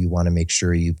there who you want to make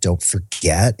sure you don't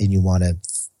forget and you want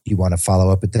to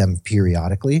follow up with them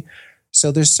periodically.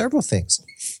 So there's several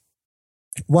things.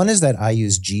 One is that I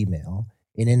use Gmail,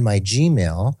 and in my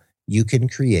Gmail, you can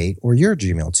create, or your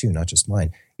Gmail too, not just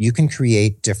mine, you can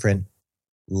create different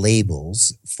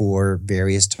labels for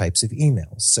various types of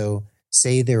emails. So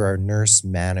say there are nurse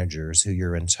managers who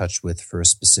you're in touch with for a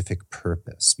specific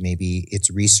purpose. Maybe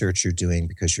it's research you're doing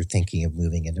because you're thinking of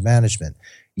moving into management.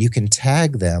 You can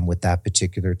tag them with that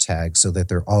particular tag so that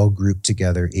they're all grouped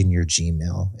together in your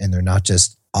Gmail and they're not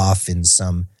just off in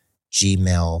some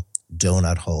Gmail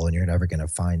donut hole and you're never going to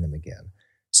find them again.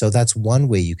 So that's one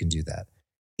way you can do that.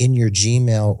 In your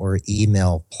Gmail or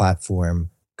email platform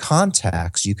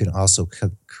contacts, you can also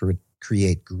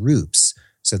create groups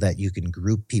so that you can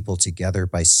group people together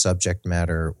by subject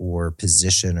matter or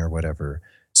position or whatever,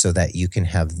 so that you can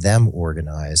have them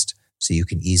organized so you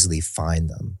can easily find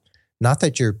them. Not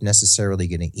that you're necessarily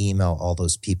going to email all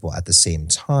those people at the same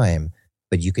time,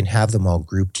 but you can have them all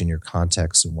grouped in your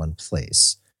contacts in one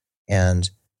place.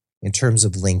 And in terms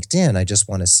of LinkedIn, I just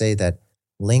want to say that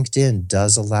LinkedIn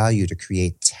does allow you to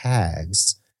create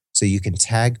tags, so you can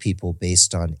tag people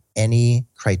based on any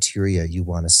criteria you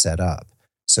want to set up,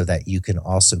 so that you can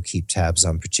also keep tabs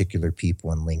on particular people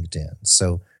on LinkedIn.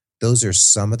 So those are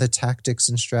some of the tactics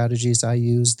and strategies I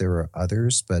use. There are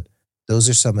others, but those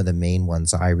are some of the main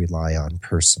ones I rely on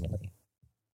personally.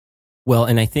 Well,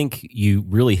 and I think you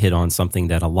really hit on something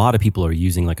that a lot of people are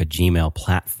using, like a Gmail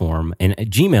platform, and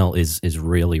Gmail is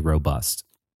really robust.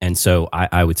 And so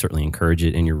I would certainly encourage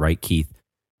it. And you're right, Keith.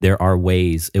 There are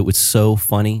ways. It was so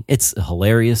funny. It's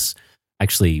hilarious.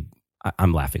 Actually,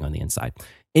 I'm laughing on the inside.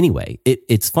 Anyway,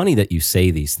 it's funny that you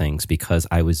say these things, because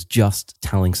I was just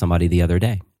telling somebody the other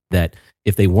day that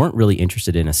if they weren't really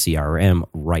interested in a CRM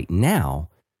right now,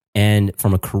 and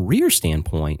from a career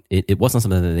standpoint, it wasn't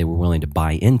something that they were willing to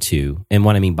buy into. And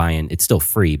when I mean buy in, it's still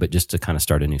free, but just to kind of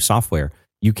start a new software,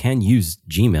 you can use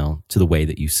Gmail to the way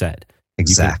that you said.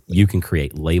 Exactly. You can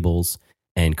create labels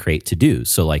and create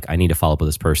to-dos. So like, I need to follow up with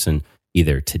this person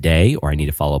either today, or I need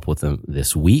to follow up with them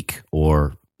this week,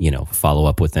 or follow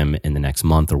up with them in the next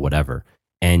month or whatever.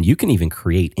 And you can even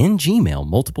create in Gmail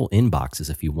multiple inboxes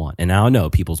if you want. And now I know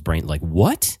people's brain like,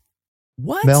 what?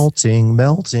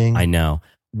 Melting. I know.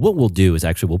 What we'll do is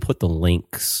actually we'll put the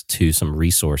links to some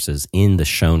resources in the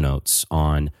show notes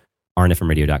on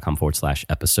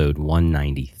rnfmradio.com/episode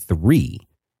 193.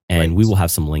 And Right. we will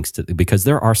have some links to, because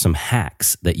there are some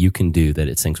hacks that you can do that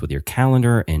it syncs with your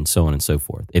calendar and so on and so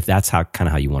forth. If that's how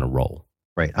you want to roll.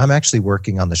 Right. I'm actually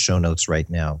working on the show notes right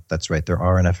now. That's right. They're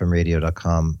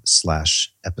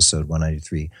rnfmradio.com/episode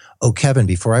 193. Oh, Kevin,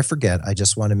 before I forget, I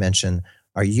just want to mention,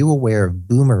 are you aware of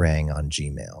Boomerang on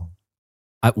Gmail?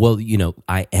 I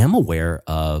am aware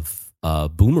of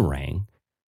Boomerang,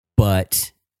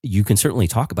 but you can certainly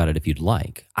talk about it if you'd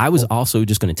like. I was also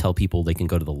just going to tell people they can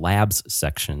go to the labs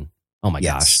section. Oh my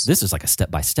gosh, this is like a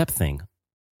step-by-step thing.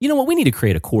 You know what? We need to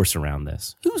create a course around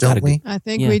this. Don't we? I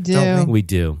think Yeah, we do. We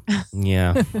do.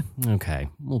 Yeah. Okay.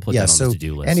 We'll put that on the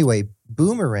to-do list. Anyway,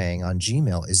 Boomerang on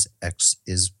Gmail is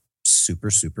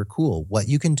super, super cool. What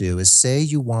you can do is, say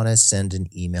you want to send an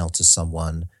email to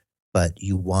someone, but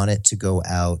you want it to go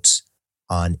out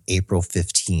on April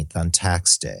 15th on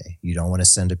tax day. You don't want to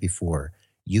send it before.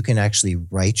 You can actually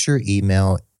write your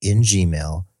email in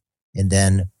Gmail and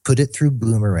then put it through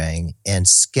Boomerang and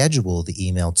schedule the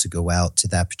email to go out to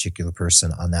that particular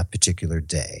person on that particular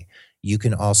day. You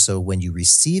can also, when you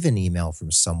receive an email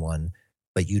from someone,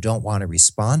 but you don't want to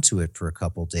respond to it for a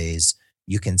couple days,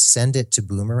 you can send it to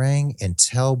Boomerang and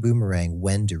tell Boomerang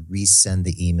when to resend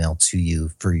the email to you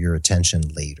for your attention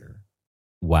later.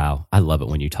 Wow. I love it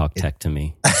when you talk tech to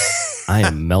me. I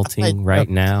am melting right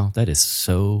now. That is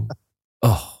so...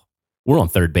 Oh, we're on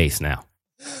third base now.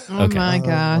 Oh my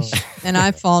gosh. And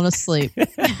I've fallen asleep.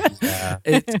 Yeah.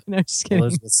 No, just kidding.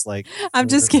 Elizabeth's like, I'm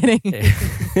just kidding.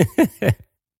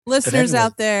 Listeners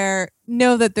out there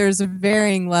know that there's a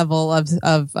varying level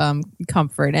of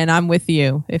comfort, and I'm with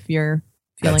you if you're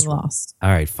feeling lost. All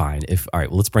right, fine. All right,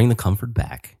 well, let's bring the comfort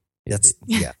back. Yeah.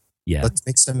 Let's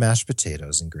make some mashed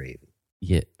potatoes and gravy.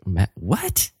 Yeah.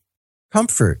 What?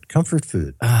 Comfort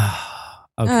food.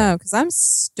 Okay. Oh, because I'm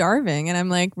starving, and I'm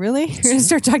like, really? You're going to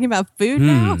start talking about food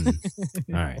now? All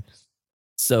right.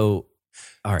 So,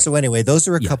 all right. So anyway, those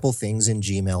are a couple things in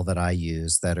Gmail that I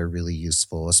use that are really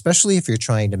useful, especially if you're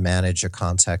trying to manage a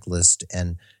contact list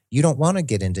and you don't want to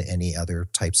get into any other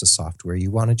types of software. You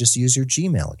want to just use your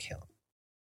Gmail account.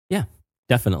 Yeah,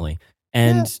 definitely.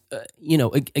 And,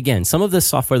 again, some of the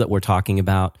software that we're talking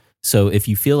about, so if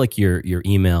you feel like your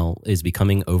email is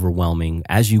becoming overwhelming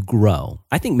as you grow,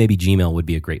 I think maybe Gmail would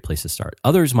be a great place to start.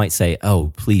 Others might say,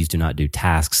 oh, please do not do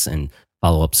tasks and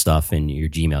follow-up stuff in your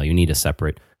Gmail. You need a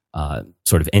separate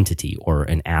sort of entity or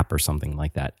an app or something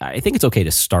like that. I think it's okay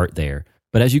to start there.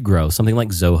 But as you grow, something like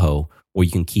Zoho, where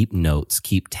you can keep notes,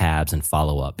 keep tabs, and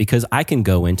follow up. Because I can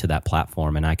go into that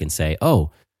platform and I can say,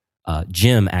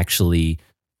 Jim actually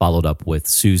followed up with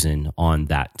Susan on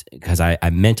that because I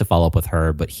meant to follow up with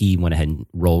her, but he went ahead and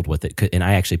rolled with it. And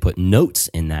I actually put notes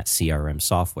in that CRM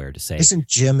software to say, isn't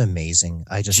Jim amazing?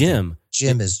 Jim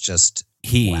is just,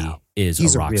 he's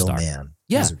a rock star. Man.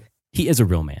 Yeah, he is a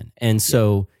real man. And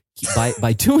so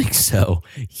by doing so,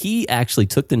 he actually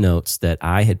took the notes that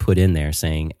I had put in there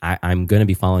saying, I'm going to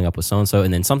be following up with so-and-so.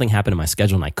 And then something happened in my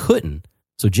schedule and I couldn't.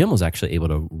 So Jim was actually able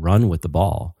to run with the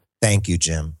ball. Thank you,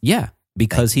 Jim. Yeah,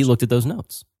 because he looked at those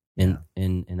notes in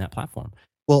that platform.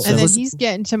 Well, and then he's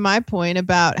getting to my point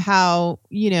about how,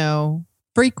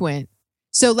 frequent.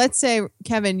 So let's say,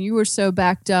 Kevin, you were so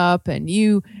backed up and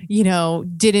you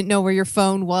didn't know where your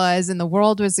phone was and the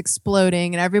world was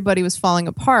exploding and everybody was falling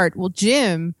apart. Well,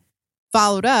 Jim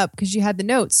followed up because you had the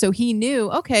notes. So he knew,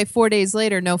 okay, 4 days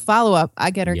later, no follow-up. I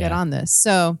better get on this.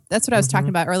 So that's what I was talking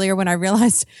about earlier when I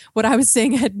realized what I was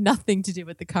saying had nothing to do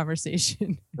with the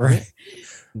conversation. Right.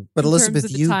 But Elizabeth, in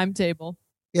terms of the timetable.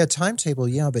 Yeah, timetable.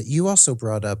 Yeah. But you also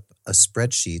brought up a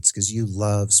spreadsheets because you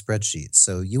love spreadsheets.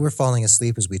 So you were falling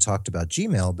asleep as we talked about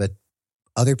Gmail, but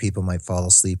other people might fall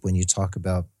asleep when you talk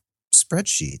about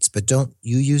spreadsheets. But don't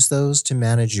you use those to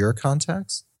manage your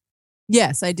contacts?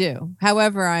 Yes, I do.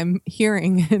 However, I'm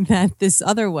hearing that this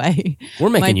other way we're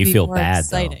making you feel bad.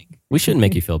 Exciting. Though. We shouldn't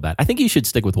make you feel bad. I think you should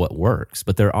stick with what works,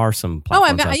 but there are some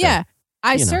platforms out there.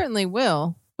 I certainly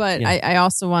will. But I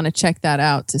also want to check that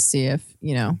out to see if,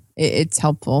 it's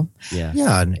helpful. Yeah.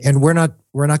 Yeah. And we're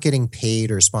not getting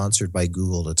paid or sponsored by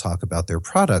Google to talk about their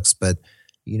products, but,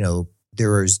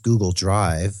 there is Google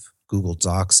Drive, Google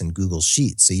Docs, and Google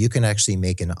Sheets. So you can actually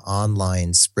make an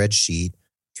online spreadsheet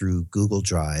through Google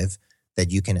Drive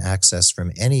that you can access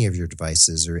from any of your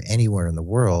devices or anywhere in the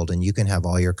world. And you can have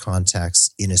all your contacts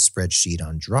in a spreadsheet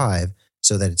on Drive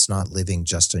so that it's not living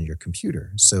just on your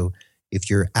computer. So if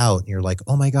you're out and you're like,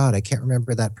 oh my God, I can't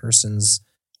remember that person's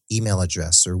email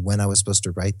address or when I was supposed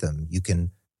to write them, you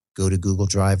can go to Google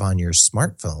Drive on your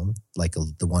smartphone, like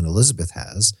the one Elizabeth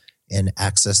has, and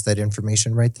access that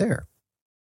information right there.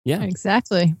 Yeah,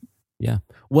 exactly. Yeah.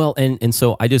 Well, and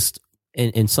so I just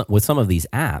with some of these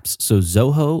apps. So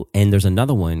Zoho, and there's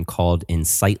another one called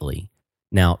Insightly.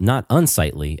 Now, not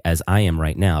unsightly as I am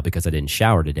right now because I didn't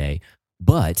shower today,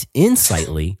 but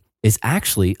Insightly is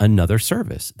actually another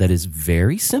service that is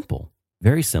very simple,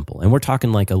 very simple. And we're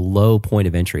talking like a low point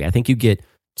of entry. I think you get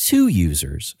 2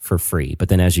 users for free, but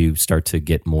then as you start to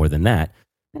get more than that,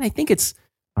 then I think it's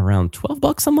around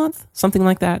 $12 a month, something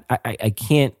like that. I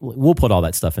can't, we'll put all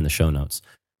that stuff in the show notes.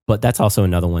 But that's also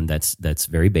another one that's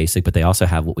very basic, but they also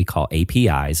have what we call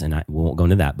APIs, and we won't go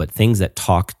into that, but things that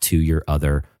talk to your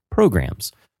other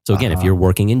programs. So again, if you're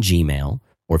working in Gmail,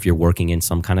 or if you're working in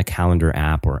some kind of calendar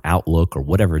app or Outlook or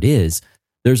whatever it is,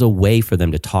 there's a way for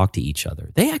them to talk to each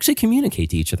other. They actually communicate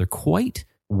to each other quite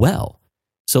well.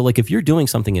 So like if you're doing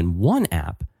something in one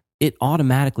app, it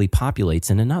automatically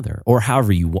populates in another, or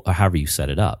however you set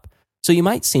it up. So you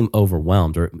might seem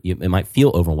overwhelmed, or it might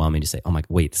feel overwhelming to say, oh my,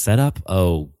 wait, setup?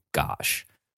 Oh gosh.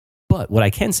 But what I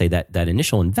can say, that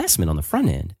initial investment on the front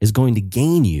end is going to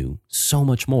gain you so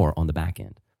much more on the back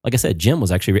end. Like I said, Jim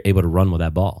was actually able to run with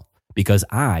that ball because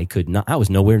I was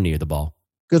nowhere near the ball.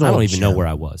 I don't even know where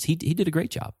I was. He did a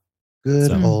great job.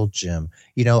 Good old Jim.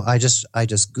 You know, I just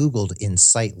Googled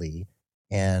Insightly,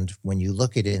 and when you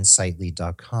look at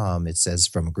insightly.com, it says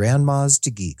from grandmas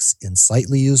to geeks,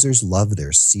 Insightly users love their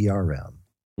CRM.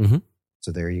 Mm-hmm.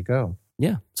 So there you go.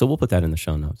 Yeah. So we'll put that in the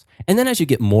show notes. And then as you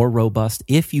get more robust,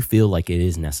 if you feel like it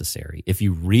is necessary, if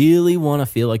you really want to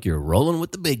feel like you're rolling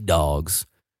with the big dogs,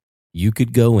 you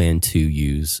could go in to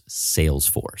use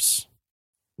Salesforce.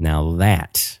 Now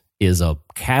that is a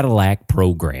Cadillac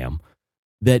program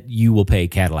that you will pay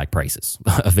Cadillac prices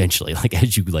eventually, like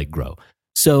as you like grow.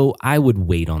 So I would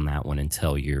wait on that one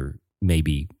until you're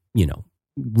maybe,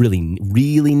 really,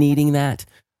 really needing that.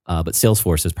 But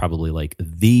Salesforce is probably like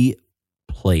the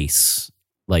place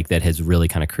like that has really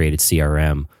kind of created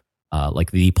CRM,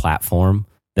 like the platform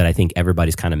that I think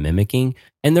everybody's kind of mimicking.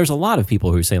 And there's a lot of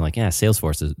people who are saying like, yeah,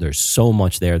 Salesforce, there's so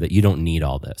much there that you don't need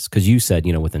all this. Because you said,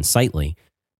 with Insightly,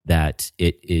 that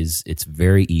it's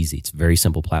very easy. It's a very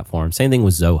simple platform. Same thing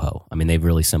with Zoho. I mean, they've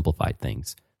really simplified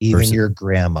things. Even your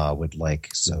grandma would like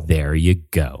Zoho. There you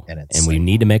go. And we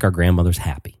need to make our grandmothers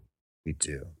happy. We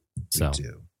do. We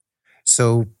do.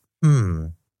 So,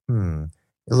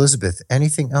 Elizabeth,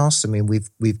 anything else? I mean,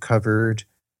 we've covered,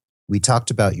 we talked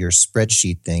about your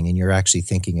spreadsheet thing, and you're actually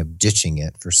thinking of ditching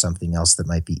it for something else that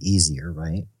might be easier,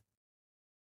 right?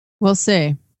 We'll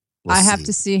see. I have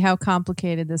to see how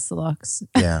complicated this looks.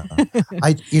 Yeah.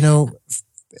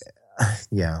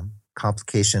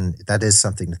 Complication, that is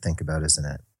something to think about, isn't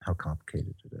it? How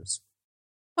complicated it is.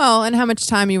 Well, and how much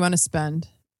time you want to spend.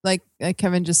 Like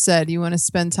Kevin just said, you want to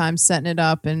spend time setting it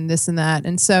up and this and that.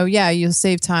 And so, yeah, you'll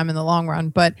save time in the long run.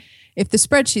 But if the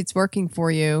spreadsheet's working for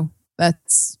you,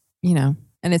 that's, and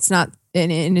it's not,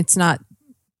 and it's not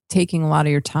taking a lot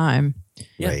of your time,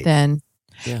 then,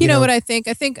 you know what I think?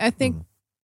 I think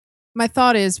my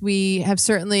thought is we have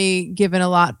certainly given a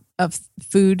lot of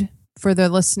food for the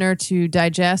listener to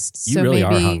digest. You really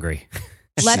are hungry.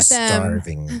 Let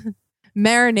them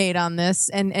marinate on this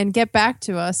and get back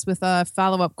to us with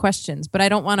follow-up questions. But I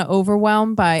don't want to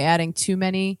overwhelm by adding too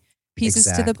many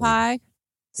pieces to the pie.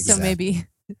 So maybe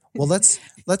well, let's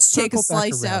take a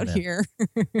slice out here.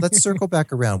 Let's circle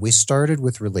back around. We started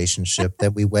with relationship,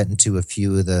 then we went into a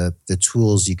few of the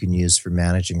tools you can use for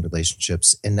managing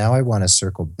relationships. And now I want to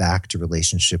circle back to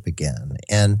relationship again.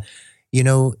 And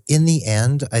in the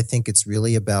end, I think it's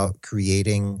really about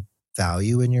creating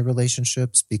value in your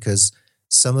relationships, because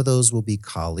some of those will be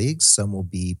colleagues, some will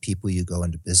be people you go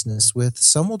into business with,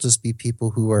 some will just be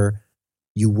people who are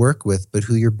you work with, but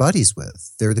who you're buddies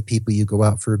with. They're the people you go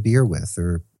out for a beer with,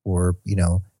 or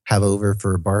have over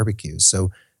for a barbecue. So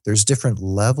there's different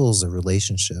levels of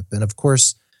relationship. And of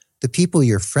course, the people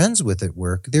you're friends with at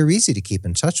work, they're easy to keep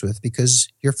in touch with because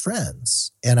you're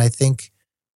friends. And I think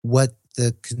what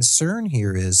the concern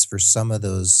here is for some of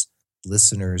those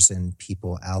listeners and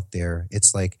people out there,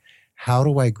 it's like, how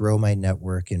do I grow my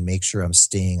network and make sure I'm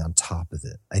staying on top of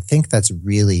it? I think that's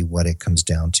really what it comes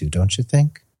down to, don't you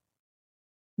think?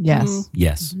 Yes.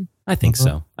 Yes, I think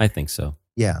so. I think so.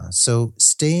 Yeah. So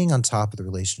staying on top of the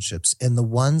relationships, and the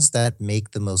ones that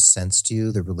make the most sense to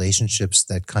you, the relationships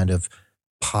that kind of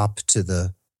pop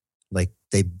to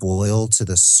they boil to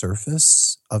the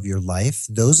surface of your life,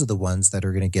 those are the ones that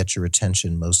are going to get your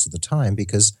attention most of the time,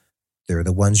 because they're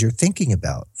the ones you're thinking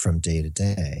about from day to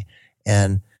day.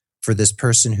 And for this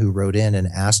person who wrote in and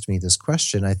asked me this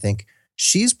question, I think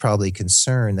she's probably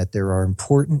concerned that there are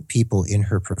important people in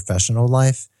her professional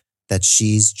life that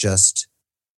she's just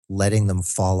letting them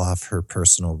fall off her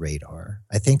personal radar.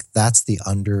 I think that's the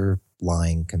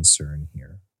underlying concern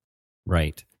here.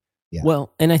 Right. Yeah.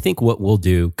 Well, and I think what we'll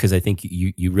do, because I think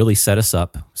you really set us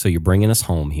up, so you're bringing us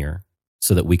home here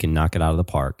so that we can knock it out of the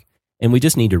park. And we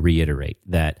just need to reiterate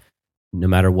that no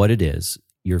matter what it is,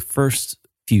 your first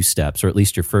few steps, or at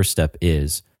least your first step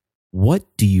is, what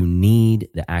do you need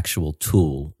the actual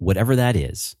tool, whatever that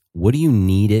is, what do you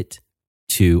need it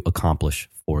to accomplish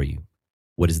for you?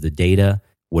 What is the data?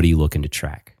 What are you looking to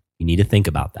track? You need to think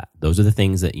about that. Those are the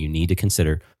things that you need to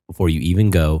consider before you even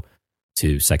go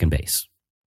to second base.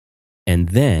 And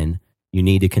then you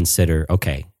need to consider,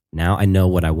 okay, now I know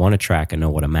what I want to track. I know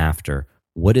what I'm after.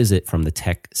 What is it from the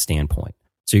tech standpoint?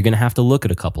 So you're going to have to look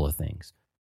at a couple of things.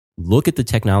 Look at the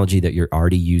technology that you're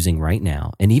already using right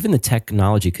now. And even the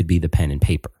technology could be the pen and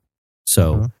paper.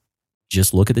 So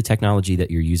just look at the technology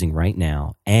that you're using right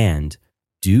now, and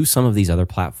do some of these other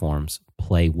platforms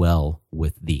play well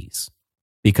with these?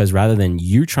 Because rather than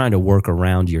you trying to work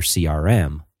around your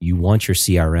CRM, you want your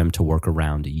CRM to work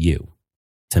around you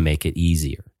to make it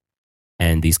easier.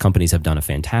 And these companies have done a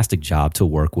fantastic job to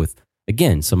work with,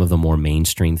 again, some of the more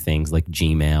mainstream things like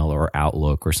Gmail or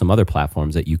Outlook or some other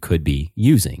platforms that you could be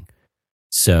using.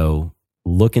 So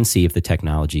look and see if the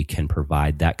technology can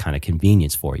provide that kind of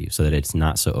convenience for you so that it's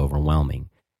not so overwhelming.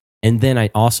 And then I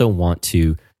also want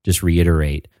to just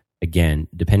reiterate, again,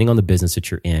 depending on the business that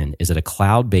you're in, is it a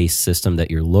cloud-based system that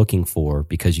you're looking for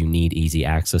because you need easy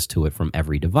access to it from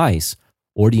every device?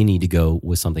 Or do you need to go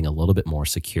with something a little bit more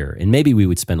secure? And maybe we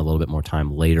would spend a little bit more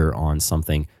time later on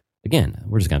something. Again,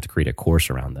 we're just going to have to create a course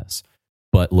around this.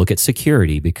 But look at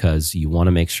security, because you want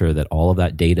to make sure that all of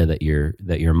that data that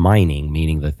you're mining,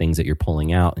 meaning the things that you're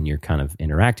pulling out and you're kind of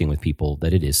interacting with people,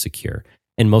 that it is secure.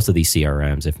 And most of these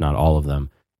CRMs, if not all of them,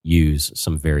 use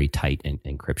some very tight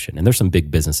encryption. And there's some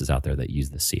big businesses out there that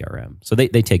use the CRM. So they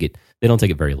don't take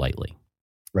it very lightly.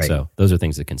 Right. So those are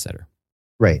things to consider.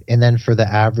 Right. And then for the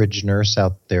average nurse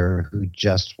out there who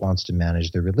just wants to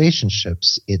manage their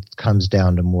relationships, it comes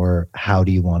down to more, how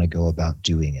do you want to go about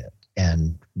doing it,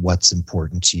 and what's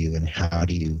important to you, and how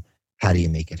do you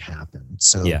make it happen?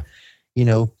 So,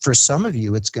 for some of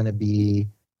you, it's going to be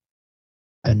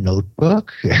a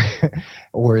notebook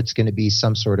or it's going to be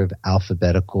some sort of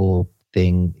alphabetical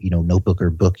thing, notebook or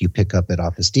book you pick up at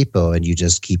Office Depot and you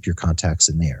just keep your contacts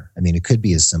in there. I mean, it could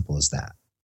be as simple as that.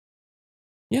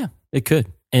 Yeah, it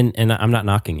could. And I'm not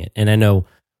knocking it. And I know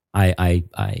I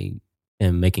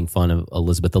am making fun of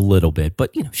Elizabeth a little bit,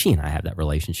 but she and I have that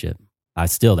relationship.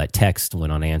 That text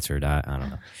went unanswered. I don't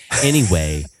know.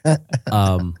 Anyway,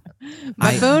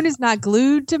 my phone is not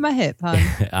glued to my hip, hon.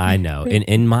 I know.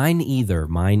 And mine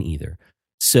either.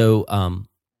 So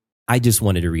I just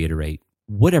wanted to reiterate,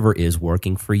 whatever is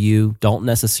working for you, don't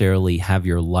necessarily have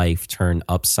your life turn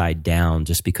upside down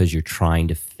just because you're trying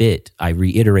to fit. I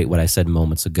reiterate what I said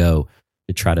moments ago,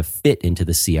 to try to fit into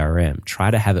the CRM. Try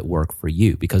to have it work for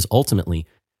you, because ultimately,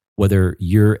 whether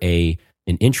you're an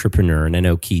entrepreneur, and I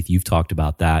know, Keith, you've talked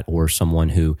about that, or someone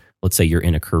who, let's say you're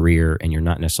in a career and you're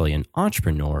not necessarily an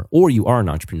entrepreneur, or you are an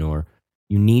entrepreneur,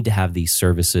 you need to have these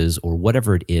services or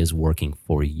whatever it is working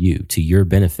for you to your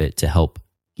benefit to help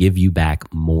give you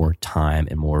back more time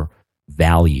and more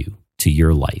value to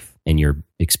your life and your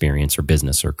experience or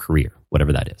business or career,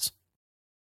 whatever that is.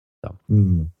 So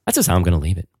that's just how I'm going to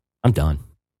leave it. I'm done.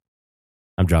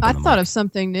 I'm dropping the mic. I thought of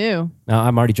something new. No,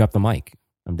 I'm already dropped the mic.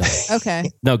 I'm done. Okay.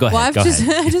 No, go ahead. Well,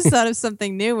 I just thought of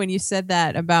something new when you said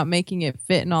that about making it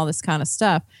fit and all this kind of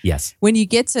stuff. Yes. When you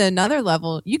get to another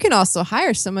level, you can also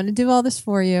hire someone to do all this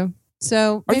for you.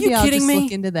 So maybe I'll just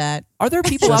look into that. Are there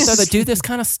people out there that do this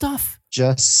kind of stuff?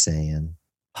 Just saying.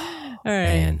 All right.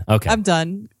 Man, okay. I'm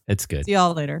done. It's good. See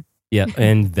y'all later. Yeah,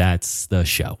 and that's the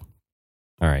show.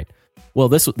 All right. Well,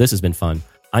 this has been fun.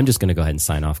 I'm just going to go ahead and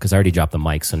sign off because I already dropped the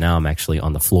mic. So now I'm actually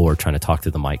on the floor trying to talk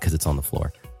to the mic because it's on the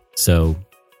floor. So,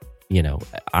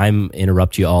 I'm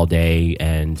interrupt you all day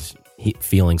and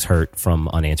feelings hurt from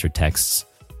unanswered texts.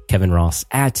 Kevin Ross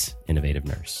at Innovative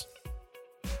Nurse.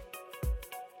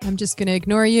 I'm just going to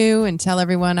ignore you and tell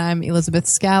everyone I'm Elizabeth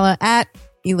Scala at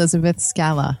Elizabeth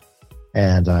Scala.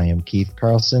 And I am Keith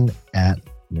Carlson at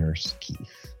Nurse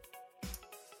Keith.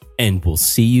 And we'll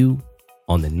see you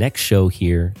on the next show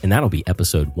here, and that'll be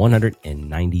episode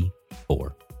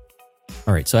 194.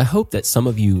 All right, so I hope that some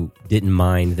of you didn't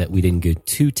mind that we didn't get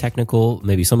too technical.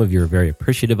 Maybe some of you are very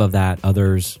appreciative of that.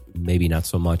 Others, maybe not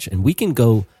so much. And we can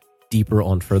go deeper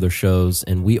on further shows,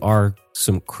 and we are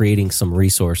creating some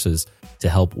resources to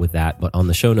help with that. But on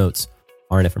the show notes,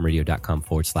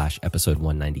 rnfmradio.com/episode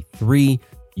 193,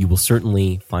 you will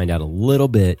certainly find out a little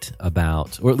bit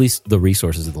about, or at least the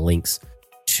resources and the links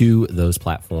to those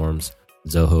platforms,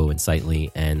 Zoho and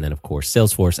Sightly, and then, of course,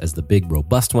 Salesforce as the big,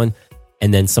 robust one,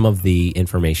 and then some of the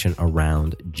information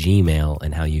around Gmail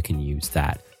and how you can use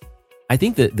that. I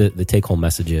think that the take-home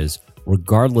message is,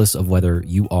 regardless of whether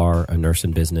you are a nurse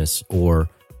in business or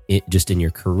just in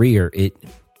your career, it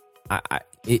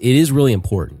is really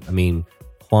important. I mean,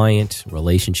 client,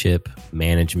 relationship,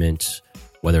 management,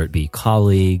 whether it be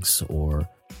colleagues or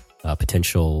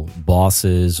potential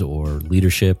bosses or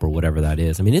leadership or whatever that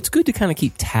is. I mean, it's good to kind of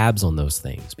keep tabs on those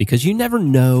things because you never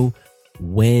know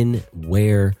when,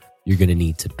 where you're going to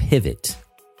need to pivot.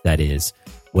 That is,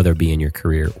 whether it be in your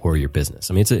career or your business.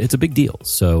 I mean, it's a big deal.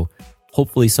 So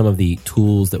hopefully some of the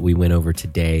tools that we went over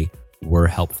today were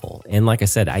helpful. And like I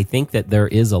said, I think that there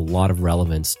is a lot of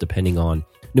relevance depending on,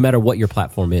 no matter what your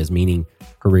platform is, meaning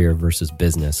career versus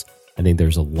business. I think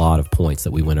there's a lot of points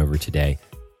that we went over today.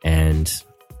 And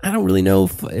I don't really know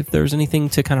if there's anything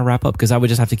to kind of wrap up because I would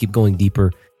just have to keep going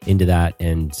deeper into that.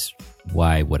 And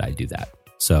why would I do that?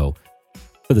 So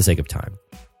for the sake of time,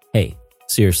 hey,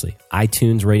 seriously,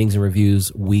 iTunes ratings and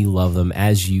reviews, we love them.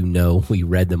 As you know, we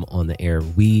read them on the air.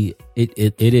 It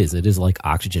is like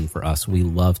oxygen for us. We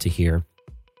love to hear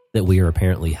that we are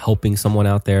apparently helping someone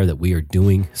out there, that we are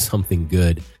doing something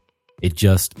good. It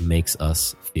just makes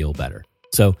us feel better.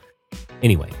 So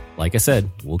anyway, like I said,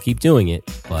 we'll keep doing it,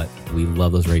 but we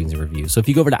love those ratings and reviews. So if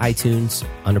you go over to iTunes,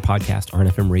 under podcast,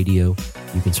 RNFM Radio,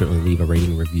 you can certainly leave a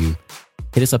rating and review.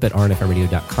 Hit us up at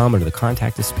rnfmradio.com under the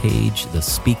Contact Us page, the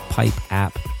SpeakPipe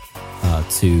app,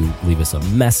 to leave us a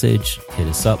message, hit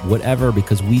us up, whatever,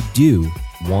 because we do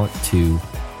want to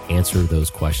answer those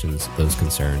questions, those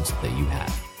concerns that you have.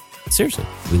 Seriously,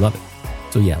 we love it.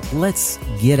 So yeah, let's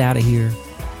get out of here.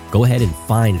 Go ahead and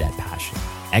find that passion.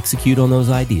 Execute on those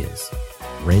ideas.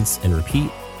 Rinse and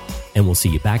repeat. And we'll see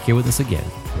you back here with us again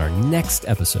on our next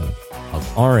episode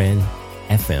of RN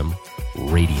FM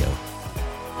Radio.